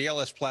too. I mean, the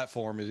LS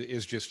platform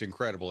is just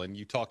incredible, and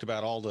you talked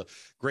about all the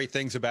great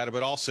things about it,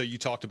 but also you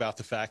talked about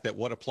the fact that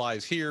what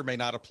applies here may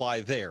not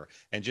apply there,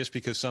 and just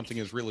because something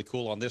is really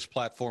cool on this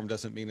platform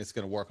doesn't mean it's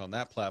going to work on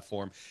that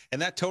platform,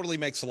 and that totally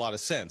makes a lot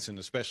of sense, and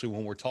especially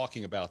when we're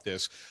talking about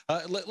this.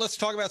 Let's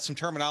talk about some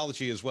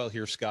terminology as well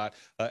here, Scott.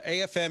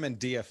 AFM and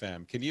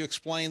DFM. Can you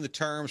explain the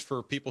terms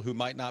for people who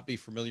might not be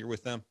familiar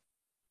with them?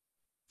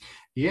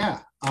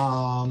 Yeah,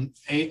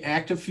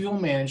 active fuel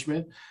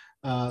management.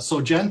 So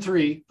Gen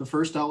 3, the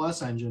first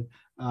LS engine,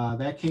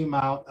 that came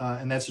out,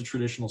 and that's a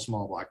traditional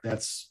small block.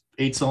 That's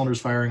 8 cylinders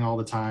firing all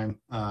the time.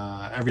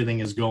 Everything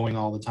is going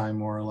all the time,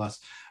 more or less.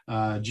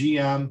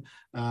 GM,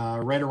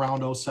 right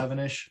around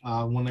 07-ish,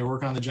 when they were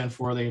working on the Gen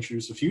 4, they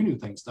introduced a few new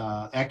things.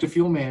 Active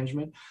fuel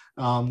management,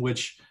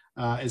 which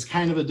is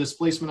kind of a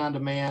displacement on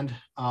demand.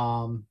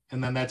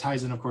 And then that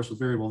ties in, of course, with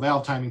variable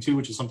valve timing too,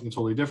 which is something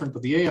totally different.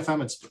 But the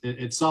AFM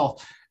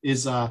itself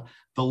is the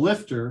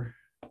lifter.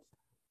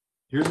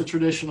 Here's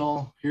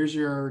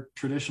your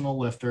traditional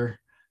lifter.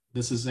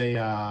 This is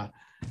a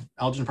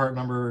Elgin part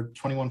number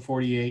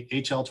 2148,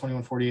 HL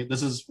 2148.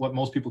 This is what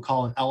most people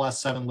call an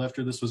LS7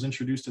 lifter. This was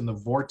introduced in the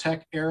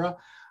Vortec era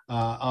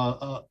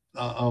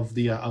of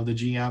the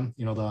GM.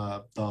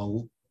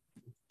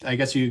 I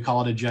guess you could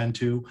call it a Gen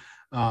 2.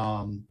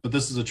 But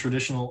this is a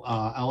traditional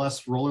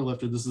LS roller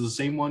lifter. This is the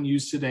same one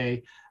used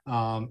today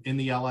in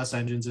the LS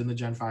engines in the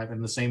Gen 5,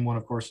 and the same one,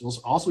 of course, is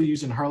also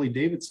used in Harley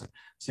Davidson,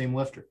 same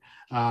lifter.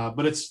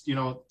 But it's,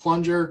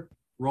 plunger,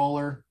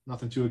 roller,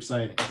 nothing too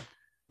exciting.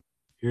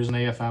 Here's an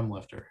AFM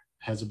lifter.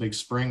 Has a big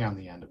spring on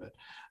the end of it.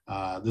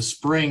 The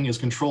spring is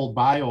controlled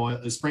by oil.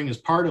 The spring is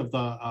part of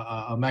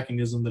a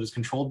mechanism that is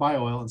controlled by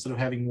oil. Instead of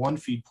having one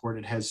feed port,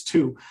 it has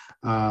two.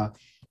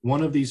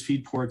 One of these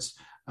feed ports,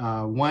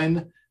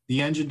 when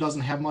the engine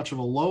doesn't have much of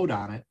a load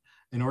on it,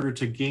 in order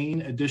to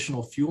gain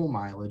additional fuel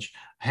mileage,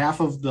 half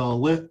of the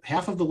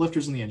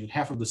lifters in the engine,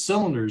 half of the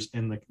cylinders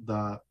in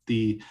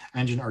the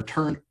engine are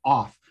turned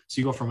off. So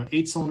you go from an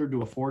 8-cylinder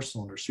to a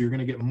 4-cylinder. So you're going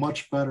to get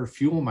much better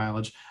fuel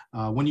mileage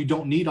when you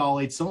don't need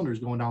all 8 cylinders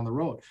going down the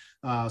road.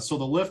 So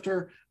the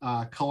lifter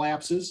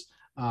collapses.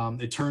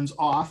 It turns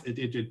off.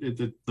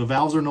 The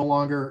valves are no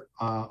longer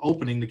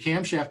opening. The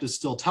camshaft is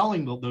still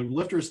telling the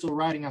lifter is still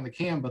riding on the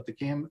cam, but the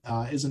cam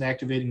isn't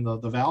activating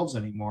the valves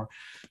anymore.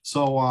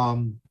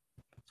 So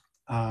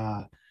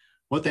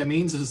what that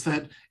means is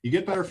that you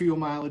get better fuel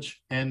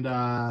mileage, and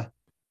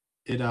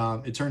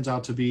it turns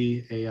out to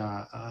be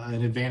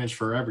an advantage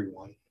for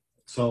everyone.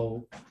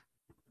 So,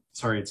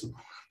 sorry,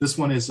 this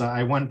one is.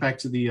 I went back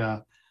to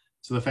the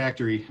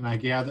factory, and I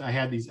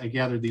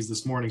gathered these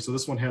this morning. So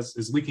this one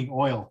is leaking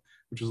oil,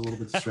 which is a little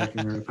bit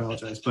distracting there. I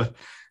apologize, but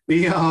so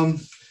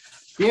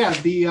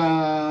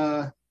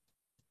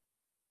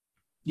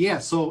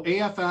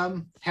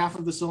AFM, half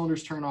of the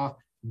cylinders turn off.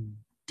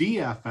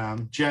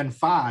 DFM, Gen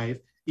 5,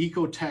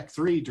 Ecotec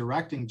 3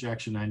 direct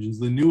injection engines,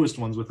 the newest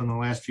ones within the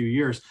last few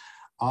years,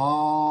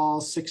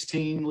 all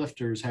 16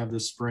 lifters have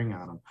this spring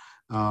on them.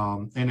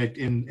 And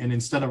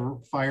instead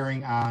of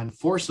firing on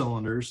 4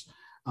 cylinders,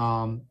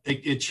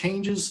 it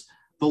changes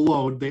the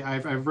load.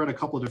 I've read a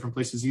couple of different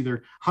places,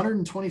 either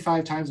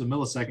 125 times a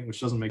millisecond,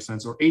 which doesn't make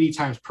sense, or 80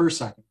 times per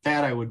second.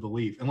 That I would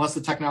believe, unless the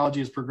technology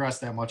has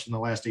progressed that much in the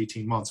last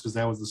 18 months, because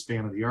that was the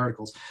span of the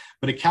articles.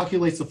 But it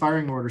calculates the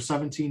firing order,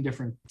 17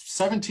 different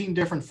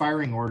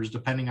firing orders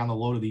depending on the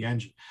load of the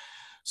engine.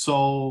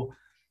 So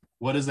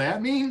what does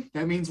that mean?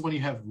 That means when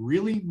you have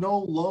really no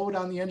load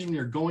on the engine,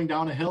 you're going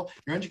down a hill,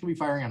 your engine can be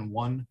firing on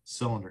 1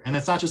 cylinder. And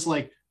it's not just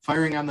like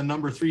firing on the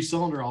number 3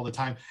 cylinder all the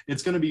time.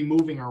 It's going to be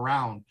moving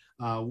around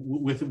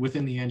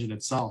within the engine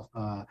itself.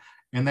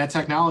 And that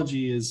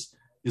technology is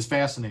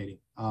fascinating.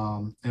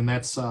 And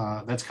that's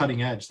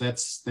cutting edge.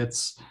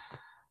 That's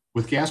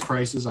with gas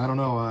prices, I don't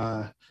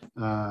know,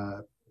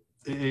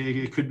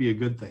 it could be a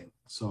good thing.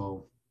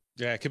 So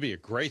yeah, it could be a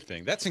great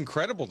thing. That's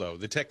incredible, though,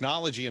 the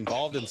technology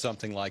involved in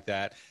something like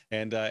that,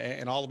 and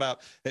all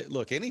about.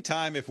 Look,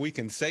 anytime if we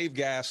can save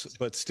gas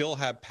but still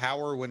have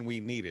power when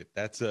we need it,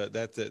 that's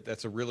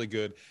a really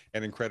good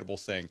and incredible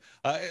thing.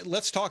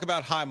 Let's talk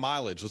about high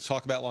mileage. Let's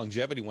talk about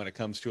longevity when it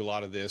comes to a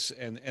lot of this,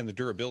 and the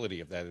durability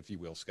of that, if you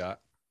will,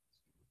 Scott.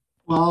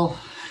 Well,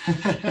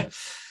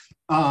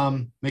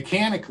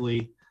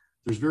 mechanically,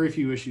 there's very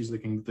few issues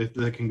that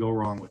can go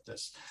wrong with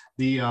this.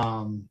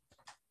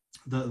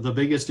 The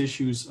biggest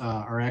issues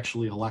are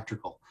actually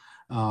electrical,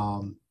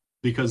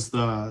 because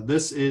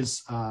this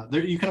is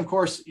there. You can, of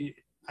course,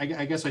 I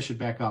guess I should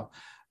back up.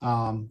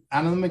 On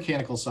the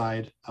mechanical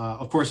side,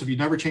 of course, if you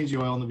never change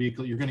the oil in the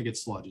vehicle, you're going to get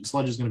sludge, and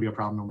sludge is going to be a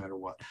problem no matter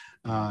what.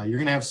 You're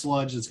going to have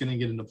sludge that's going to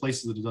get into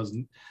places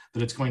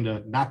that it's going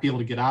to not be able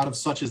to get out of,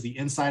 such as the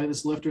inside of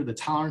this lifter. The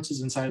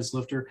tolerances inside of this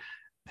lifter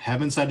have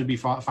been said to be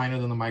finer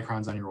than the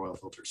microns on your oil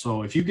filter.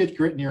 So if you get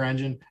grit in your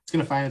engine, it's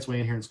going to find its way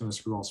in here and it's going to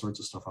screw all sorts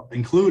of stuff up,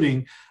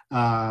 including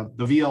the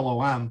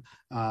VLOM,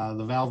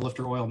 the valve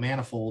lifter oil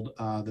manifold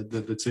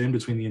that's in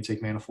between the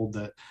intake manifold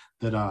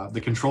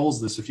that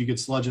controls this. If you get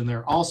sludge in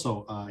there,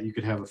 also you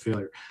could have a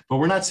failure. But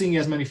we're not seeing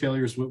as many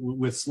failures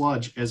with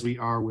sludge as we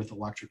are with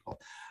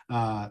electrical.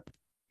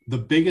 The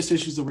biggest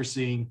issues that we're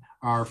seeing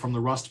are from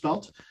the rust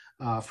belt,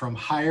 from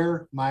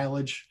higher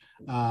mileage,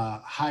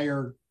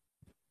 higher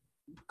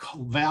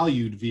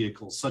valued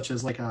vehicles, such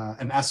as like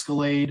an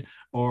Escalade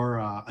or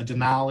a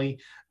Denali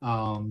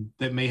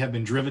that may have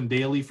been driven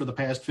daily for the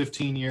past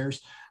 15 years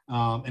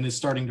and is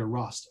starting to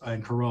rust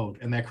and corrode.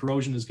 And that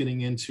corrosion is getting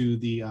into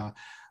the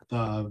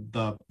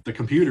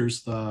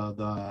computers,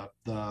 the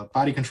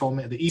body control,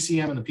 the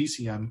ECM and the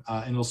PCM,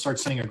 and it'll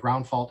start sending a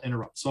ground fault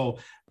interrupt. So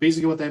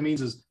basically what that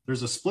means is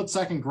there's a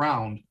split-second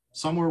ground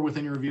somewhere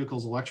within your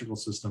vehicle's electrical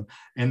system,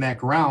 and that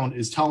ground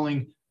is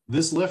telling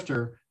this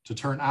lifter to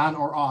turn on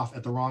or off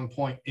at the wrong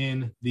point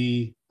in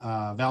the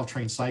valve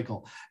train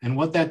cycle. And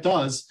what that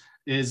does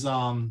is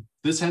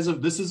this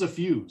is a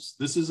fuse.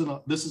 This is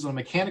a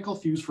mechanical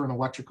fuse for an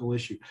electrical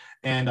issue.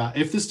 And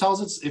if it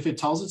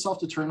tells itself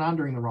to turn on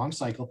during the wrong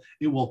cycle,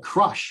 it will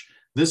crush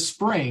this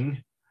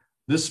spring.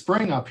 This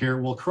spring up here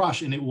will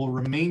crush, and it will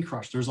remain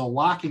crushed. There's a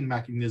locking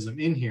mechanism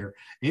in here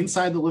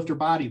inside the lifter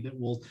body that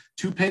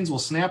two pins will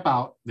snap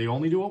out. They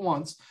only do it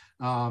once.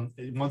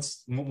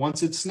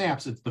 Once it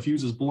snaps, the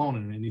fuse is blown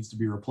and it needs to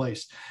be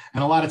replaced.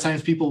 And a lot of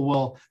times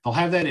they'll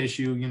have that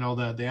issue,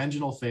 the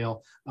engine will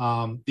fail.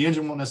 The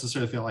engine won't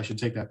necessarily fail. I should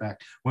take that back.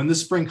 When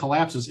this spring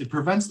collapses, it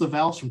prevents the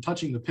valves from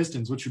touching the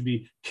pistons, which would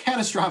be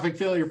catastrophic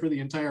failure for the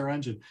entire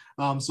engine.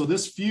 So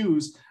this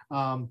fuse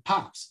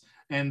pops,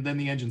 and then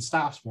the engine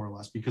stops more or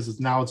less, because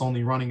it's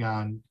only running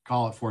on,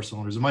 call it 4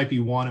 cylinders. It might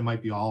be 1, it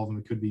might be all of them.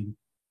 It could be,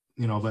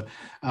 but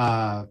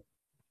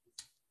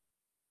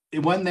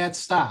when that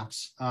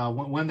stops,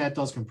 when that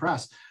does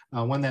compress,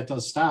 when that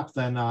does stop,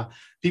 then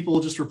people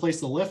will just replace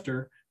the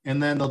lifter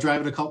and then they'll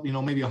drive it a couple,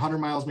 maybe 100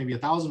 miles, maybe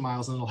 1,000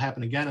 miles, and it'll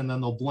happen again, and then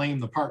they'll blame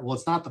the part. Well,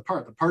 it's not the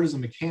part. The part is a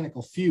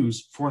mechanical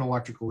fuse for an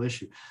electrical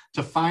issue.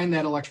 To find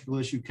that electrical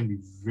issue can be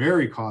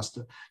very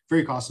costly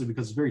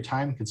because it's very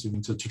time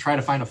consuming. So to try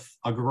to find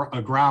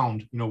a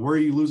ground, where are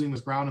you losing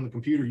this ground in the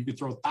computer? You could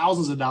throw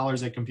thousands of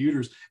dollars at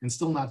computers and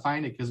still not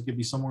find it because it could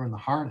be somewhere in the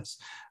harness.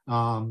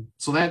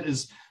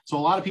 So a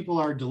lot of people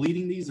are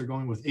deleting these. They're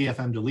going with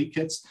AFM delete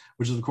kits,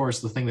 which is, of course,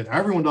 the thing that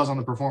everyone does on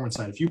the performance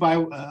side. If you buy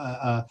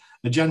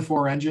a Gen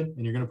 4 engine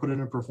and you're going to put it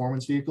in a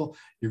performance vehicle,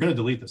 you're going to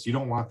delete this. You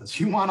don't want this.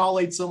 You want all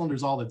 8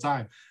 cylinders all the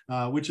time,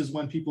 which is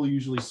when people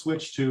usually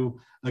switch to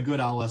a good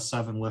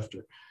LS7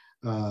 lifter.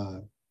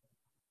 And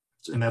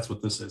that's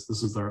what this is.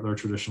 This is their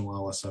traditional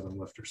LS7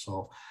 lifter.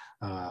 So,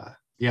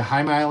 yeah,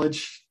 high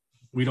mileage,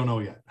 we don't know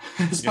yet,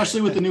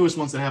 especially with the newest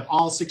ones that have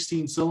all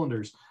 16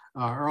 cylinders.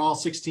 Or all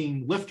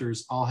 16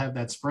 lifters all have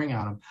that spring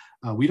on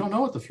them. We don't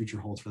know what the future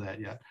holds for that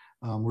yet.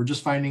 We're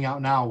just finding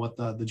out now what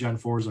the Gen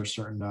 4s are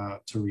starting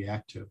to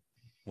react to.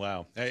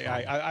 Wow.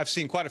 I've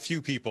seen quite a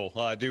few people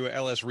do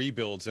LS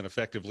rebuilds and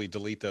effectively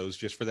delete those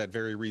just for that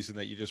very reason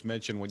that you just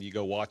mentioned when you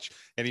go watch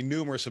any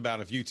numerous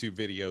amount of YouTube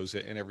videos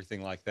and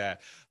everything like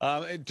that.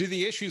 Do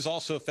the issues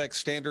also affect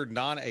standard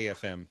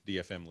non-AFM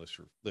DFM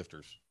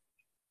lifters?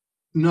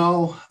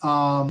 No.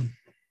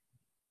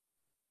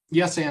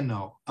 Yes and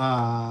no.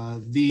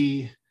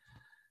 The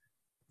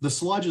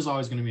sludge is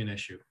always going to be an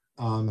issue.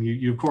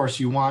 Of course,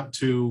 you want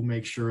to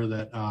make sure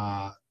that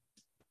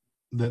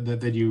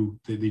that you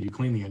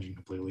clean the engine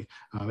completely.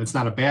 It's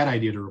not a bad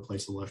idea to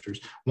replace the lifters.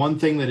 One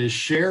thing that is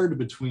shared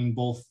between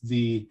both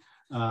the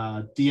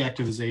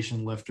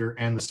deactivation lifter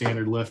and the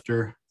standard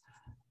lifter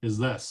is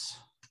this.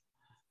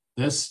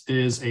 This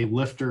is a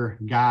lifter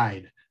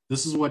guide.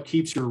 This is what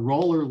keeps your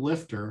roller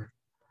lifter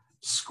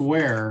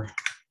square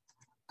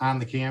on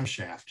the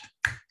camshaft.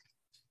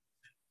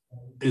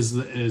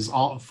 Is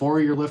all 4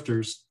 of your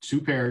lifters,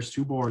 2 pairs,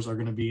 2 bores are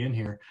going to be in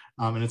here,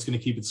 and it's going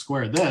to keep it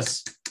square.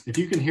 This, if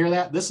you can hear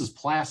that, this is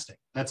plastic.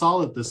 That's all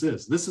that this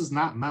is. This is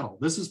not metal.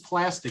 This is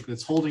plastic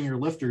that's holding your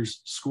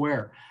lifters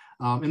square.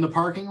 In the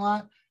parking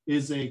lot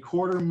is a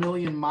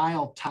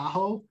 250,000-mile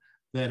Tahoe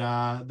that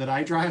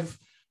I drive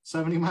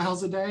 70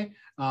 miles a day,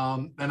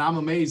 and I'm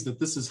amazed that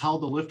this has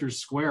held the lifters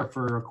square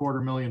for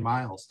 250,000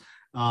 miles.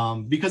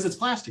 Because it's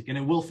plastic and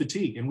it will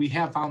fatigue, and we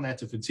have found that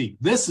to fatigue.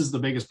 This is the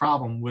biggest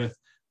problem with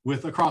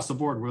across the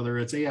board, whether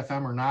it's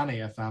AFM or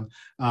non-AFM,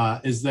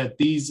 is that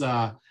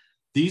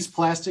these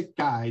plastic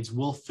guides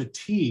will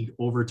fatigue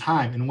over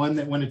time, and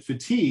when it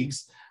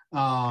fatigues,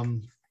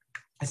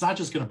 it's not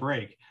just going to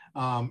break.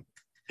 The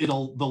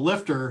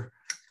lifter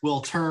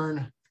will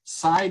turn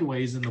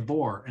sideways in the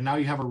bore, and now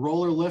you have a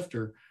roller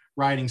lifter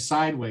riding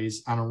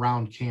sideways on a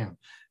round cam,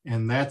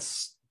 and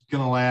that's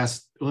going to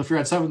last. Well, if you're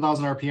at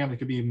 7,000 RPM, it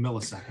could be a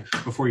millisecond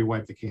before you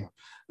wipe the cam.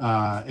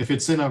 If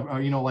it's in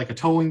like a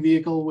towing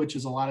vehicle, which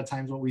is a lot of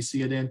times what we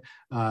see it in,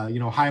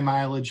 high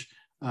mileage,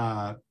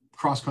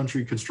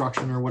 cross-country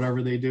construction or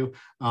whatever they do,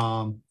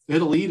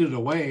 it'll eat it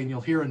away, and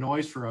you'll hear a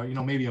noise for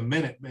maybe a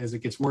minute as it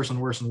gets worse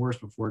and worse and worse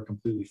before it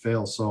completely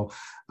fails. So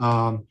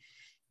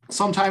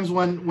sometimes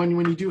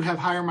when you do have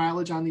higher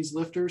mileage on these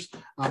lifters,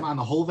 on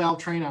the whole valve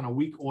train, on a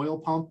weak oil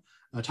pump,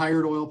 a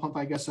tired oil pump,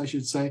 I guess I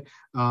should say,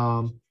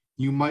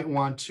 you might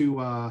want to,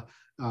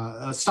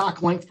 a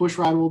stock length push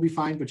rod will be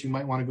fine, but you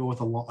might want to go with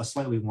a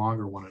slightly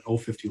longer one, an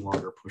 050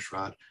 longer push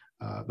rod.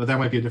 But that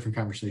might be a different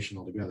conversation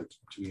altogether,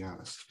 to be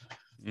honest.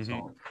 Mm-hmm.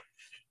 So.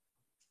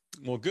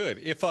 Well, good.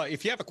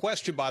 If you have a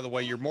question, by the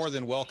way, you're more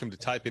than welcome to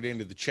type it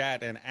into the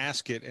chat and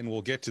ask it, and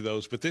we'll get to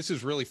those. But this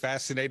is really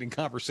fascinating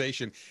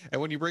conversation. And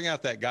when you bring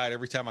out that guide,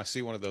 every time I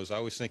see one of those, I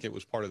always think it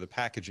was part of the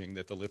packaging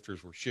that the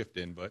lifters were shipped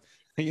in. But,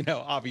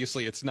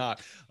 obviously it's not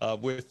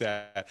with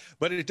that.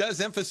 But it does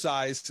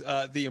emphasize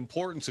the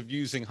importance of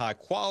using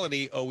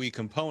high-quality OE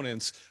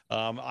components,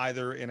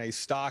 either in a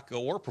stock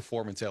or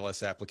performance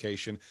LS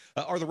application.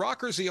 Are the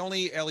rockers the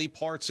only LE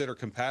parts that are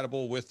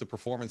compatible with the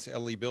performance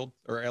LE build,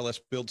 or LS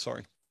build,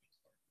 sorry?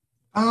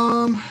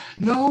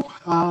 No,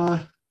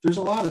 there's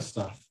a lot of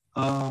stuff.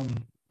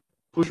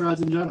 Push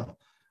rods in general.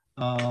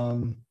 A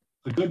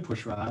good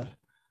push rod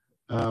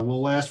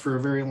will last for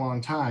a very long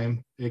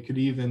time. It could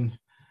even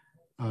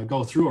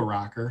go through a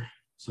rocker,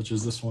 such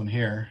as this one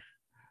here.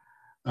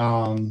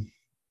 The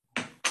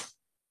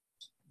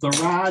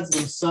rods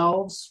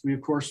themselves, we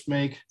of course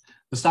make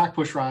the stock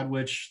push rod,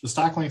 which the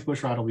stock length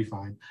push rod will be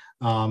fine.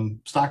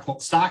 Bone stock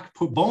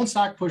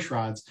push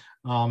rods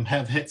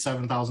have hit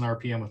 7,000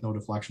 RPM with no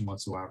deflection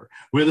whatsoever.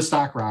 With a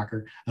stock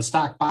rocker, a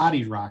stock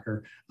bodied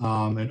rocker,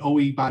 an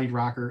OE bodied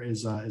rocker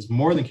is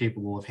more than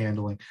capable of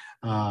handling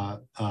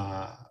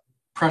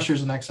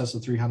pressures in excess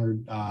of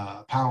 300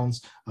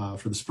 pounds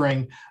for the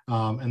spring,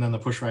 and then the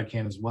push rod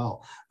can as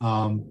well.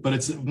 But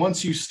it's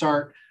once you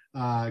start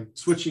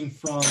switching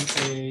from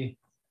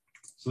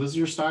so this is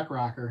your stock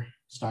rocker,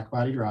 stock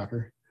bodied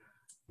rocker.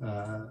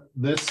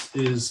 This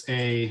is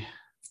a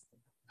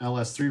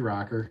LS3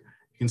 rocker.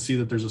 You can see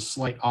that there's a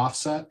slight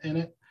offset in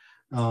it.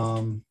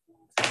 And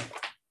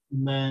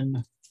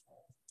then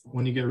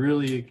when you get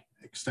really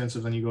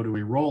extensive, then you go to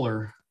a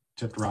roller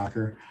tipped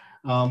rocker.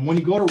 When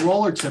you go to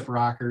roller tip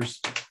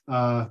rockers,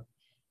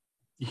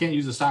 you can't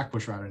use a stock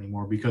push rod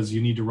anymore because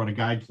you need to run a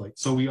guide plate.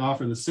 So we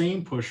offer the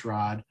same push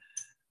rod,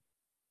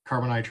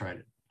 carbon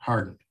nitride,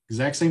 hardened.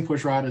 Exact same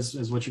push rod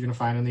as what you're going to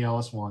find in the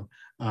LS1.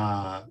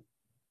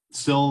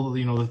 Still,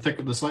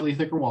 the slightly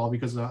thicker wall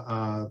because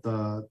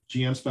the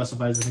GM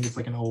specifies, I think it's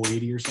like an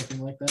 080 or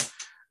something like that.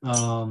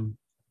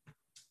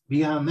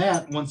 Beyond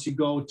that, once you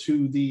go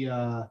to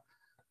the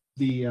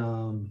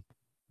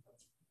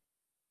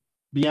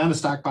beyond the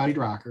stock bodied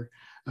rocker,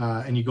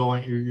 and you go,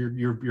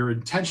 you're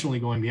intentionally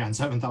going beyond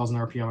 7,000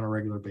 RPM on a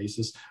regular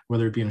basis,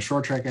 whether it be in a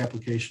short track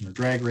application or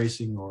drag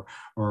racing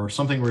or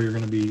something where you're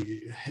going to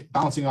be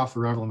bouncing off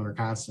the rev limiter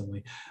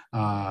constantly.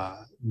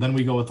 Then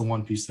we go with the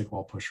one-piece thick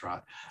wall push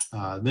rod.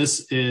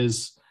 This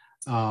is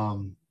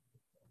the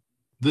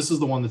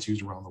one that's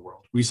used around the world.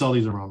 We sell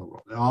these around the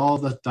world. All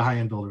the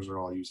high-end builders are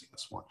all using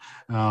this one.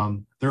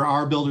 There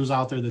are builders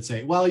out there that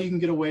say, well, you can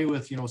get away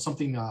with,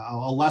 something,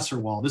 a lesser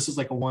wall. This is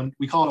like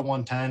we call it a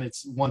 110.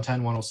 It's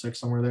 110, 106,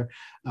 somewhere there.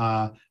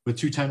 With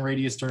 210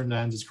 radius turned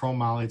ends. It's chrome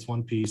moly. It's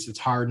one piece. It's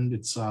hardened.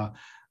 It's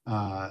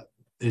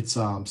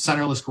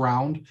centerless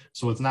ground.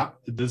 So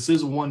this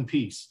is one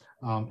piece.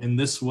 And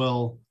this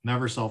will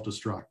never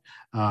self-destruct.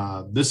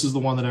 This is the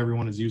one that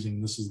everyone is using.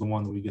 This is the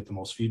one that we get the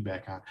most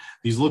feedback on.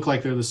 These look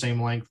like they're the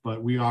same length,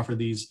 but we offer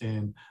these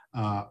in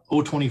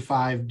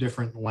 025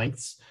 different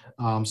lengths.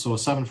 So a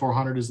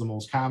 7400 is the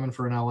most common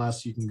for an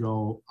LS. You can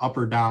go up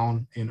or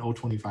down in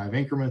 025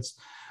 increments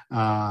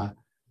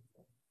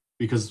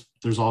because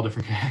there's all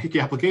different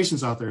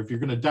applications out there. If you're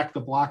going to deck the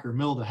block or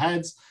mill the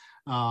heads,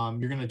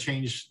 you're going to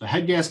change the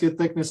head gasket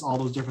thickness. All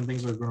those different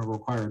things are going to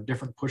require a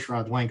different push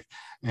rod length.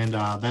 And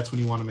that's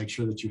when you want to make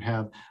sure that you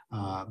have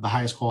the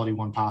highest quality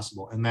one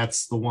possible. And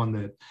that's the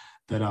one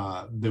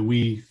that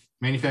we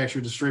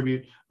manufacture,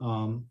 distribute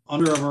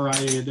under a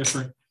variety of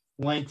different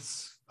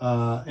lengths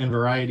and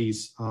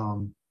varieties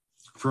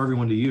for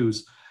everyone to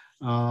use.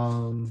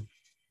 The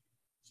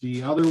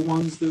other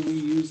ones that we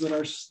use that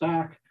are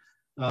stock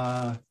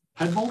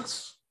head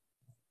bolts,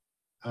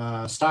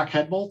 stock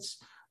head bolts.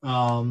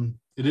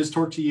 It is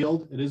torque to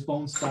yield. It is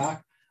bone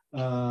stock.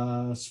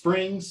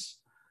 Springs.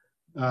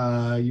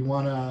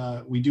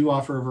 We do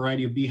offer a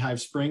variety of beehive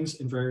springs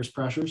in various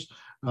pressures.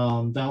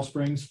 Dowel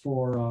springs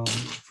for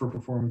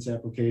performance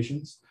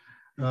applications.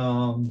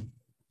 And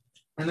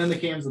then the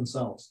cams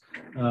themselves,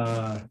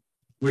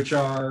 which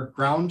are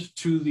ground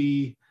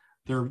to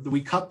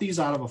we cut these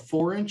out of a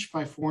 4-inch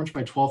by 4-inch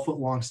by 12-foot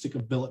long stick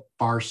of billet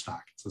bar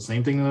stock. It's the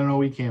same thing that an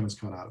OE cam is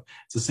cut out of.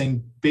 It's the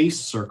same base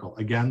circle.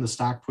 Again, the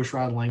stock push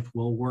rod length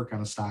will work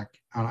on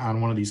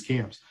on one of these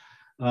cams.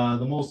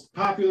 The most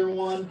popular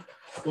one,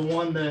 the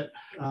one that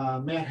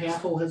Matt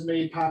Haffel has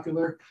made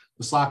popular,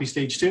 the Sloppy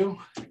Stage 2.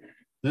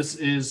 This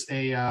is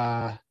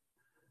a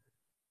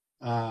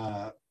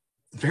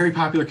very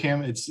popular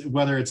cam.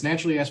 Whether it's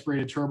naturally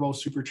aspirated turbo,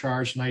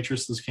 supercharged,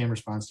 nitrous, this cam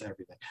responds to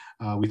everything.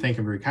 We thank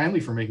him very kindly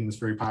for making this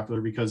very popular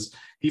because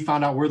he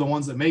found out we're the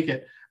ones that make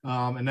it.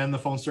 And then the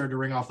phone started to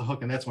ring off the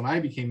hook. And that's when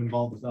I became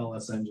involved with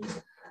LS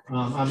engines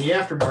on the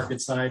aftermarket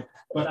side.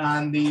 But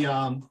on the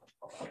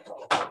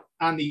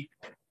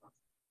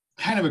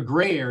kind of a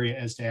gray area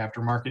as to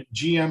aftermarket,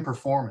 GM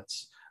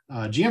Performance.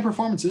 GM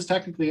Performance is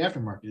technically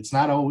aftermarket. It's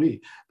not OE.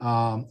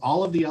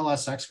 All of the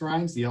LSX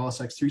grinds, the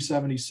LSX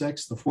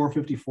 376, the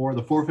 454,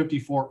 the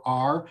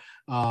 454R,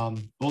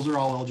 those are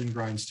all Elgin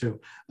grinds too.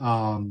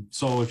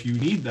 So if you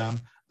need them,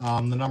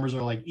 the numbers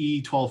are like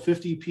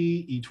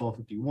E1250P,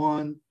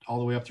 E1251, all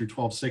the way up through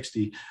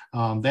 1260.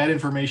 That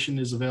information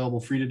is available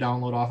free to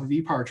download off of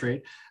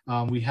ePartrade.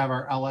 We have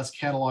our LS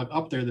catalog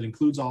up there that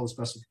includes all the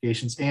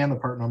specifications and the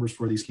part numbers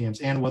for these cams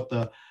and what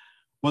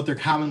they're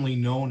commonly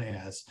known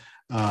as.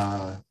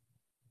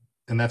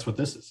 And that's what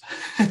this is.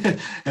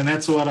 And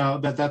that's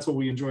what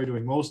we enjoy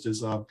doing most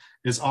is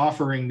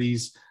offering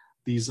these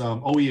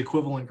OE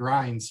equivalent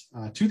grinds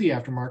to the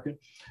aftermarket,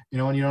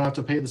 and you don't have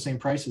to pay the same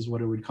price as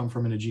what it would come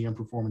from in a GM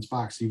Performance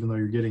box, even though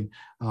you're getting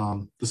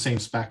the same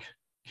spec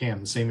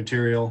cam, the same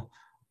material.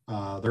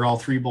 They're all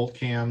 3-bolt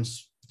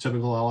cams,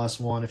 typical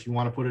LS1. If you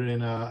want to put it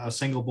in a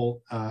single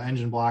bolt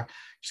engine block,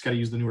 you just got to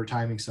use the newer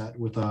timing set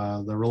with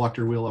the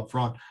reluctor wheel up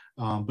front,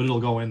 but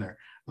it'll go in there.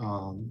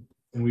 And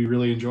we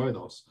really enjoy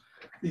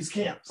these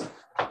cams.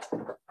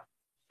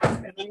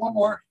 And then one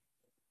more.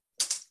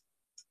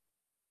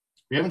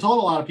 We haven't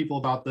told a lot of people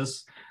about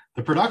this.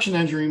 The production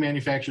engineering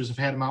manufacturers have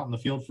had them out in the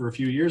field for a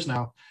few years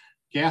now.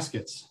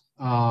 Gaskets.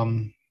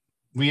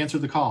 We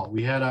answered the call.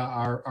 We had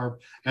our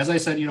as I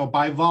said,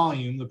 by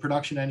volume, the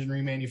production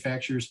engineering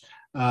manufacturers,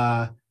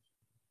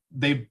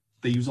 they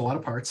use a lot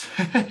of parts,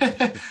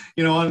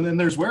 and then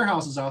there's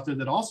warehouses out there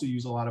that also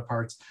use a lot of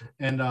parts.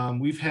 And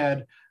we've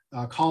had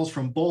calls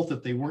from both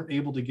that they weren't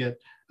able to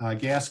get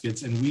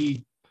gaskets, and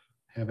we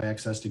have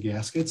access to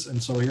gaskets,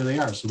 and so here they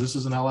are. So this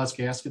is an LS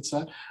gasket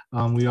set.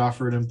 We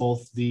offer it in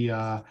both the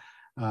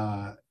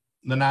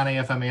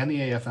non-AFM and the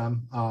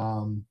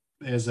AFM.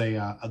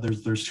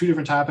 There's 2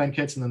 different top end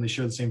kits, and then they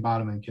share the same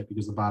bottom end kit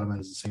because the bottom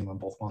end is the same on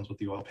both ones with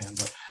the oil pan.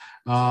 But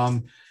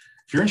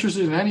if you're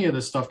interested in any of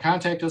this stuff,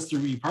 contact us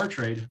through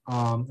ePartrade,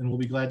 and we'll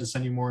be glad to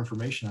send you more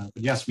information on it.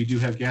 But yes, we do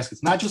have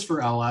gaskets, not just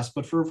for LS,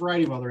 but for a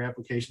variety of other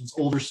applications,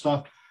 older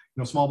stuff,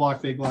 small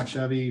block, big block,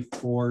 Chevy,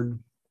 Ford,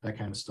 that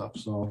kind of stuff.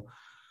 So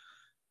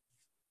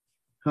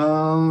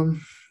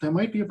that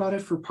might be about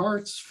it for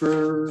parts.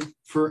 For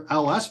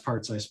LS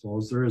parts, I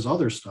suppose there is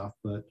other stuff,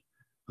 but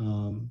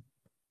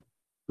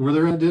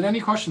did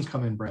any questions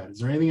come in, Brad? Is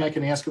there anything I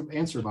can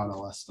answer about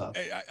LS stuff?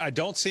 I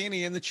don't see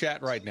any in the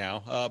chat right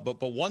now, but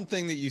one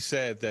thing that you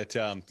said that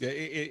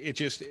it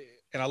just,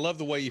 and I love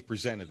the way you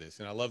presented this,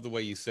 and I love the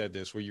way you said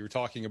this, where you were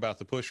talking about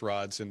the push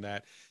rods, and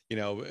that,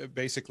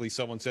 basically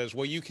someone says,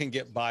 well, you can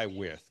get by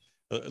with.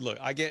 Look,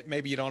 I get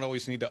maybe you don't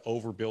always need to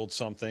overbuild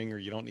something, or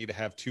you don't need to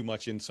have too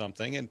much in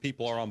something, and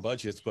people are on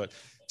budgets. But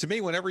to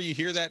me, whenever you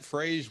hear that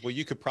phrase, well,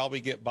 you could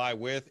probably get by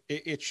with,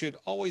 it should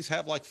always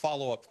have like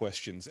follow-up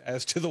questions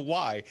as to the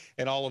why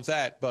and all of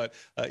that. But,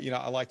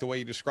 I like the way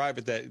you describe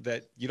it,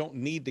 that you don't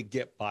need to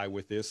get by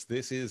with this.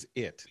 This is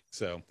it.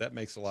 So that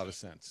makes a lot of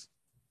sense.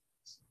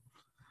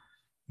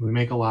 We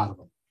make a lot of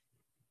them.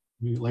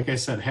 Like I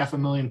said,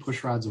 500,000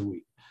 push rods a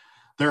week.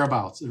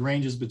 Thereabouts. It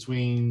ranges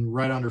between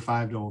right under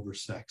 5 to over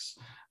 6.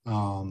 A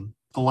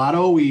lot of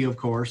OE, of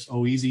course.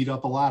 OEs eat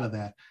up a lot of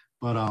that,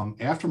 but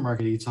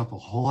aftermarket eats up a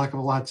whole heck of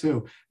a lot too.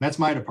 And that's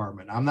my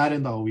department. I'm not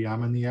in the OE.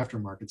 I'm in the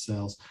aftermarket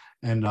sales,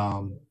 and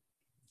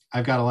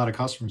I've got a lot of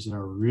customers that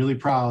are really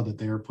proud that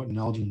they are putting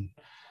Elgin,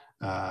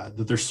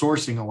 that they're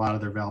sourcing a lot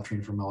of their valve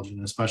train from Elgin,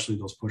 and especially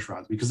those push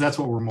rods, because that's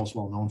what we're most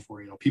well known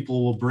for.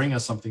 People will bring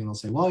us something and they'll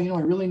say, well,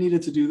 I really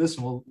needed to do this,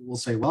 and we'll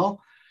say,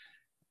 well,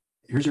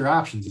 here's your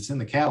options. It's in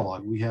the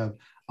catalog. We have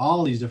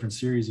all these different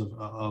series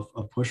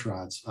of push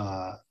rods,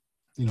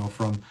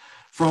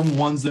 from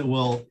ones that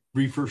will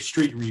for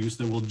street reuse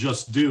that will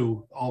just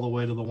do, all the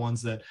way to the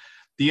ones that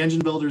the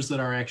engine builders that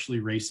are actually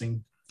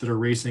racing, that are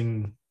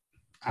racing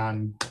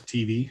on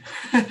TV,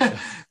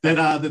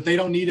 that they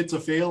don't need it to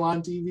fail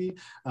on TV.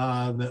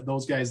 That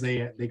those guys,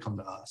 they come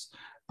to us.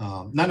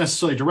 Not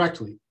necessarily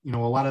directly. A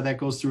lot of that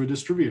goes through a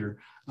distributor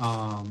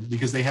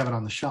because they have it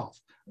on the shelf.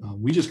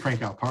 We just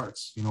crank out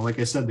parts. Like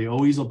I said, the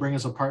OEs will bring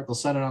us a part, they'll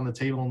set it on the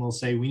table, and they'll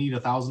say, we need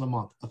 1,000 a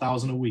month,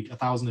 1,000 a week,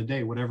 1,000 a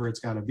day, whatever it's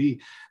got to be.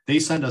 They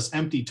send us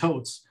empty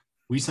totes.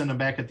 We send them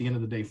back at the end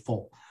of the day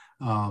full.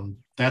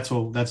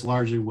 That's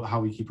largely how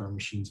we keep our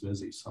machines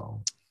busy.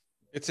 So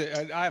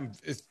I'm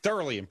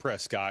thoroughly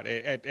impressed, Scott.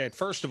 At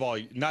first of all,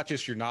 not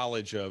just your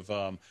knowledge of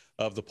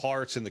the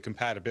parts and the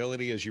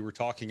compatibility, as you were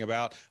talking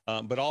about,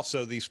 but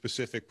also the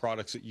specific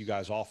products that you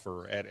guys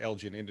offer at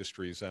Elgin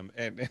Industries.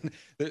 And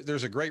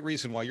there's a great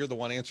reason why you're the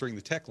one answering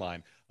the tech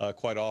line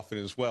quite often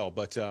as well.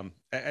 But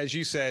as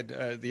you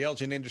said, the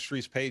Elgin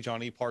Industries page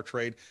on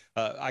ePartrade,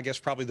 I guess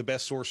probably the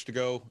best source to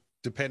go,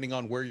 depending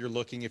on where you're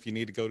looking, if you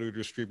need to go to a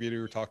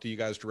distributor or talk to you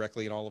guys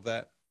directly and all of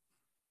that.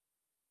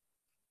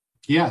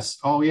 Yes.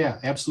 Oh yeah,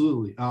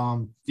 absolutely.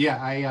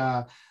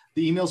 The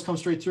emails come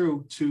straight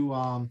through to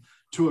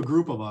a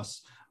group of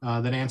us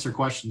that answer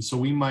questions. So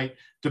we might,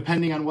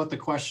 depending on what the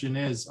question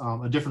is,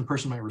 a different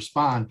person might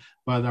respond,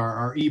 but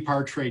our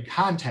ePartrade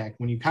contact,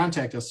 when you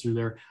contact us through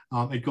there,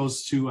 it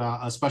goes to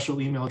a special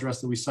email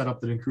address that we set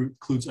up that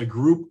includes a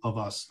group of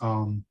us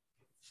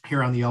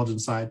here on the Elgin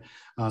side,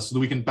 so that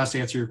we can best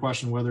answer your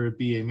question, whether it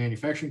be a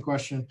manufacturing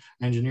question,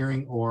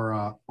 engineering,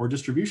 or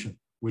distribution,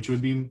 which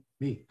would be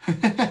me.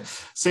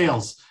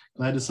 Sales.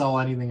 Glad to sell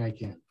anything I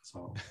can.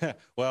 So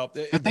well,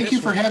 and thank you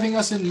for having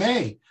us in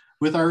May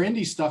with our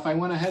indie stuff. I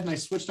went ahead and I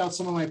switched out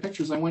some of my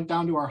pictures. I went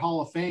down to our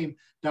Hall of Fame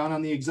down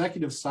on the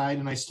executive side,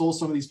 and I stole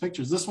some of these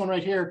pictures. This one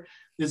right here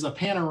is a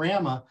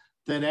panorama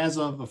that, as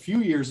of a few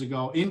years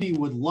ago, Indy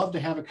would love to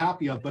have a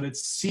copy of, but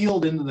it's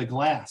sealed into the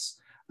glass.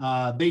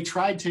 They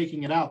tried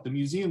taking it out. The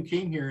museum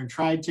came here and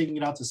tried taking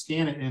it out to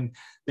scan it, and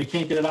they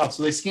can't get it out.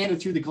 So they scanned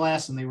it through the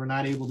glass, and they were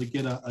not able to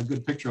get a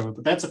good picture of it.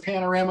 But that's a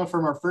panorama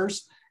from our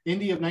first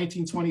Indy of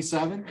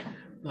 1927.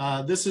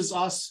 This is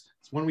us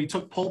when we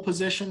took pole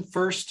position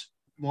first.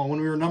 Well, when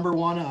we were number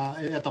one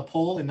at the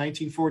pole in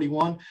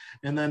 1941.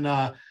 And then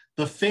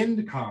the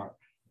finned car,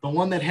 the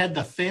one that had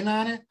the fin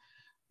on it,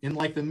 in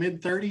like the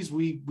mid 30s,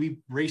 we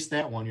raced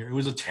that one year. It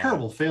was a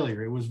terrible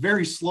failure. It was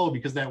very slow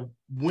because that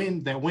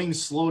wing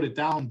slowed it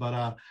down.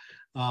 But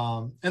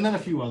and then a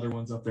few other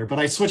ones up there. But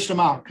I switched them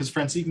out because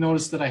Francique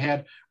noticed that I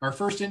had our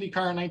first Indy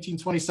car in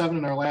 1927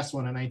 and our last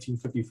one in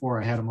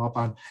 1954. I had them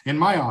up in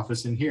my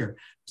office in here.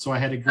 So I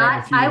had to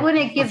grab a few. I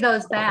wouldn't give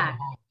those back.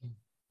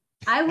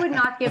 I would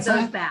not give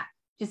those back.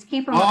 Just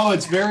keep them. Oh,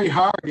 it's very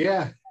hard.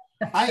 Yeah.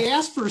 I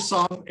asked for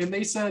some, and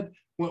they said,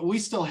 well, we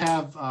still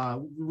have,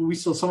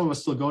 some of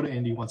us still go to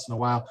Indy once in a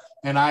while.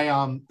 And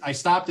I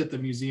stopped at the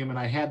museum and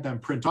I had them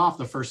print off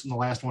the first and the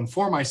last one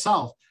for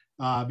myself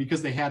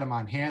because they had them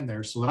on hand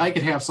there so that I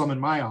could have some in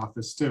my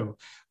office too.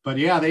 But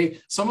yeah,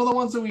 some of the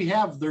ones that we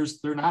have,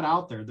 they're not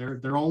out there.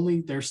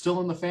 They're still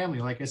in the family.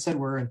 Like I said,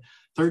 we're in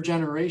third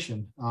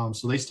generation.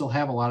 So they still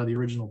have a lot of the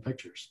original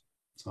pictures.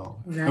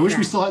 So I wish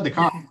we still had the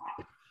copy.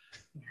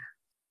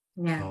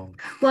 Yeah.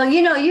 Well,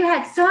 you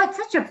had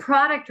such a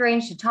product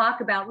range to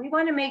talk about. We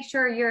want to make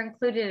sure you're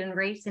included in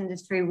Race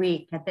Industry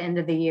Week at the end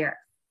of the year.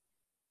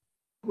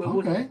 We'll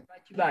invite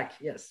you back.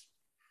 Yes,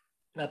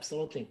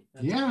 absolutely.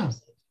 Yeah.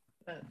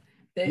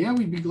 Yeah,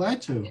 we'd be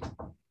glad to.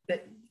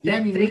 Yeah, I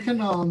mean,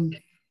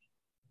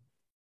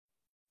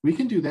 we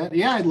can do that.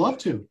 Yeah, I'd love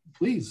to.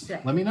 Please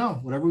let me know.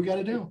 Whatever we got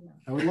to do.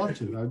 I would love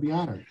to. I would be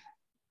honored.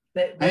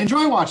 I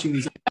enjoy watching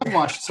these. I've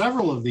watched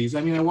several of these.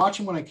 I mean, I watch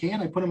them when I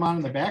can. I put them on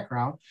in the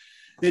background.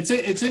 It's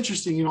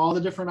interesting, you know, all the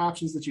different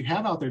options that you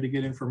have out there to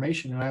get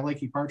information. And I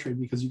like ePartrade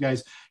because you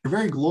guys are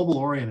very global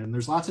oriented and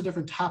there's lots of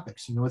different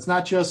topics. You know, it's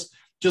not just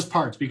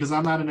parts, because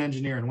I'm not an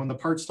engineer. And when the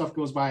part stuff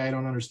goes by, I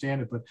don't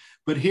understand it.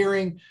 But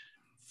hearing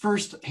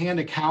first-hand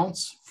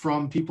accounts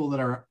from people that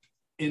are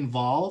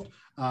involved,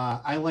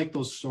 I like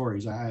those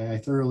stories. I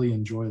thoroughly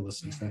enjoy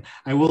listening to that.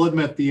 I will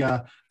admit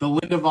the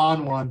Linda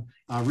Vaughn one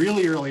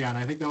really early on.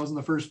 I think that was in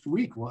the first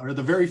week or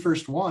the very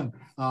first one.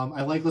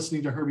 I like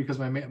listening to her because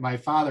my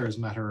father has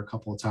met her a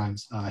couple of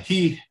times.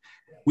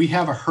 We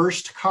have a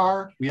Hearst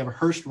car. We have a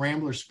Hearst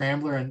Rambler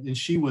Scrambler, and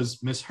she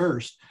was Miss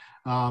Hearst.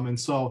 And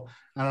so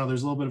I don't know.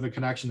 There's a little bit of a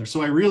connection there.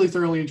 So I really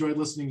thoroughly enjoyed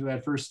listening to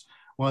that first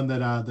one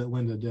that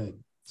Linda did.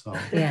 So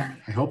yeah,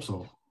 I hope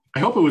so. I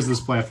hope it was this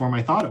platform.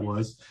 I thought it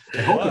was.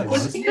 I hope it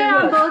was. She's been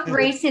on both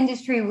Race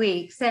Industry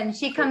Weeks, and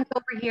she comes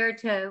over here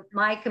to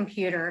my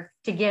computer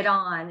to get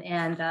on.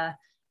 And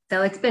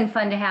so it's been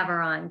fun to have her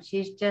on.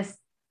 She's just...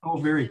 Oh,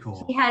 very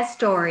cool. She has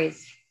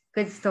stories,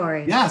 good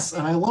stories. Yes,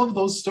 and I love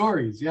those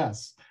stories.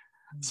 Yes.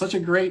 Such a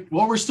great...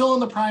 Well, we're still in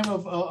the prime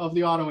of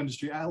the auto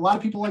industry. A lot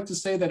of people like to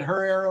say that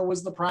her era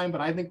was the prime, but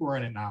I think we're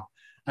in it now.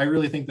 I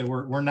really think that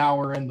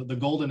we're in the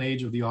golden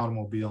age of the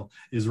automobile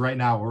is right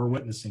now. We're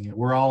witnessing it.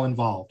 We're all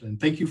involved. And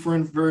thank you for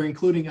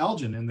including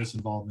Elgin in this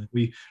involvement.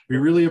 We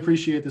really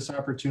appreciate this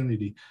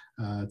opportunity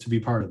to be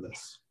part of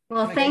this.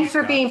 Well, thanks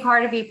for being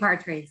part of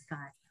ePartrade,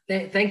 Scott.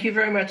 Thank you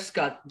very much,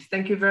 Scott.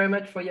 Thank you very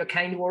much for your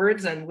kind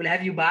words, and we'll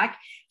have you back.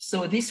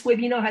 So this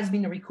webinar has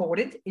been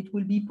recorded. It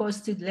will be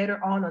posted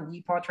later on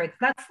the ePartrade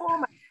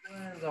platform,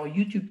 our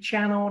YouTube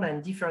channel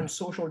and different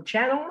social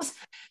channels.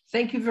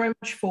 Thank you very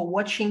much for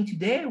watching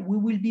today. We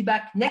will be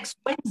back next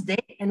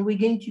Wednesday, and we're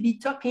going to be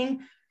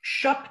talking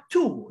shop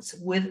tools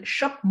with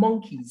Shop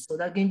Monkeys. So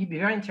that's going to be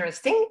very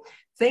interesting.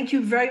 Thank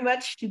you very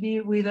much to be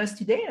with us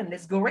today, and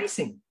let's go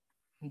racing.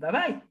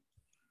 Bye-bye.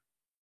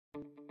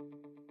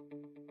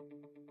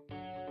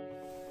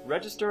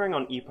 Registering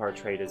on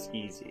ePartrade is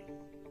easy.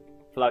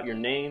 Fill out your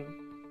name,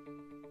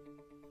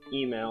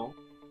 email,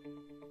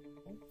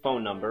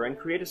 phone number, and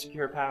create a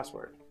secure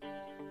password.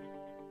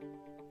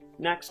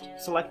 Next,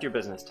 select your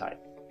business type.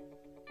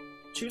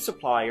 Choose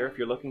supplier if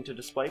you're looking to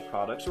display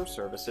products or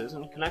services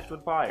and connect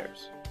with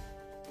buyers.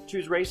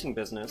 Choose racing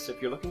business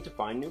if you're looking to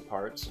find new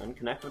parts and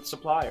connect with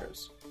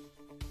suppliers.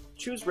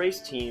 Choose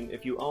race team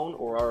if you own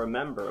or are a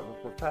member of a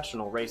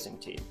professional racing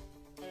team.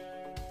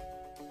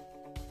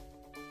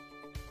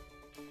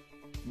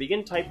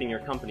 Begin typing your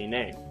company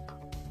name.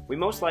 We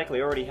most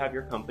likely already have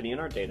your company in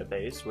our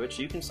database, which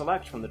you can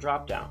select from the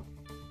drop-down.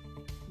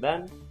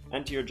 Then,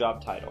 enter your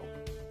job title.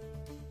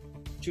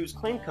 Choose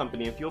Claim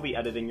Company if you'll be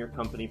editing your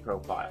company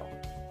profile.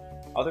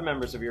 Other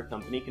members of your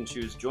company can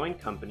choose Join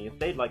Company if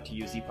they'd like to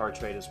use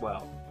ePartrade as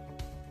well.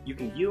 You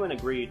can view and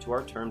agree to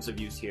our terms of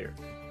use here.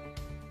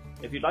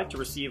 If you'd like to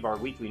receive our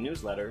weekly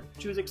newsletter,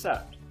 choose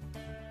Accept.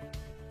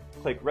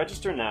 Click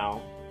Register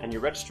Now, and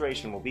your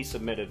registration will be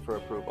submitted for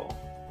approval.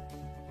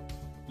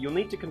 You'll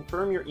need to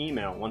confirm your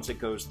email once it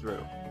goes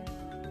through.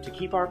 To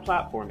keep our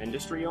platform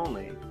industry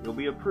only, you'll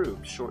be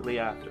approved shortly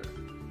after.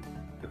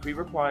 If we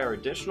require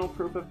additional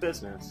proof of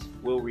business,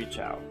 we'll reach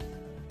out.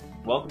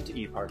 Welcome to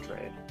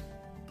ePartrade.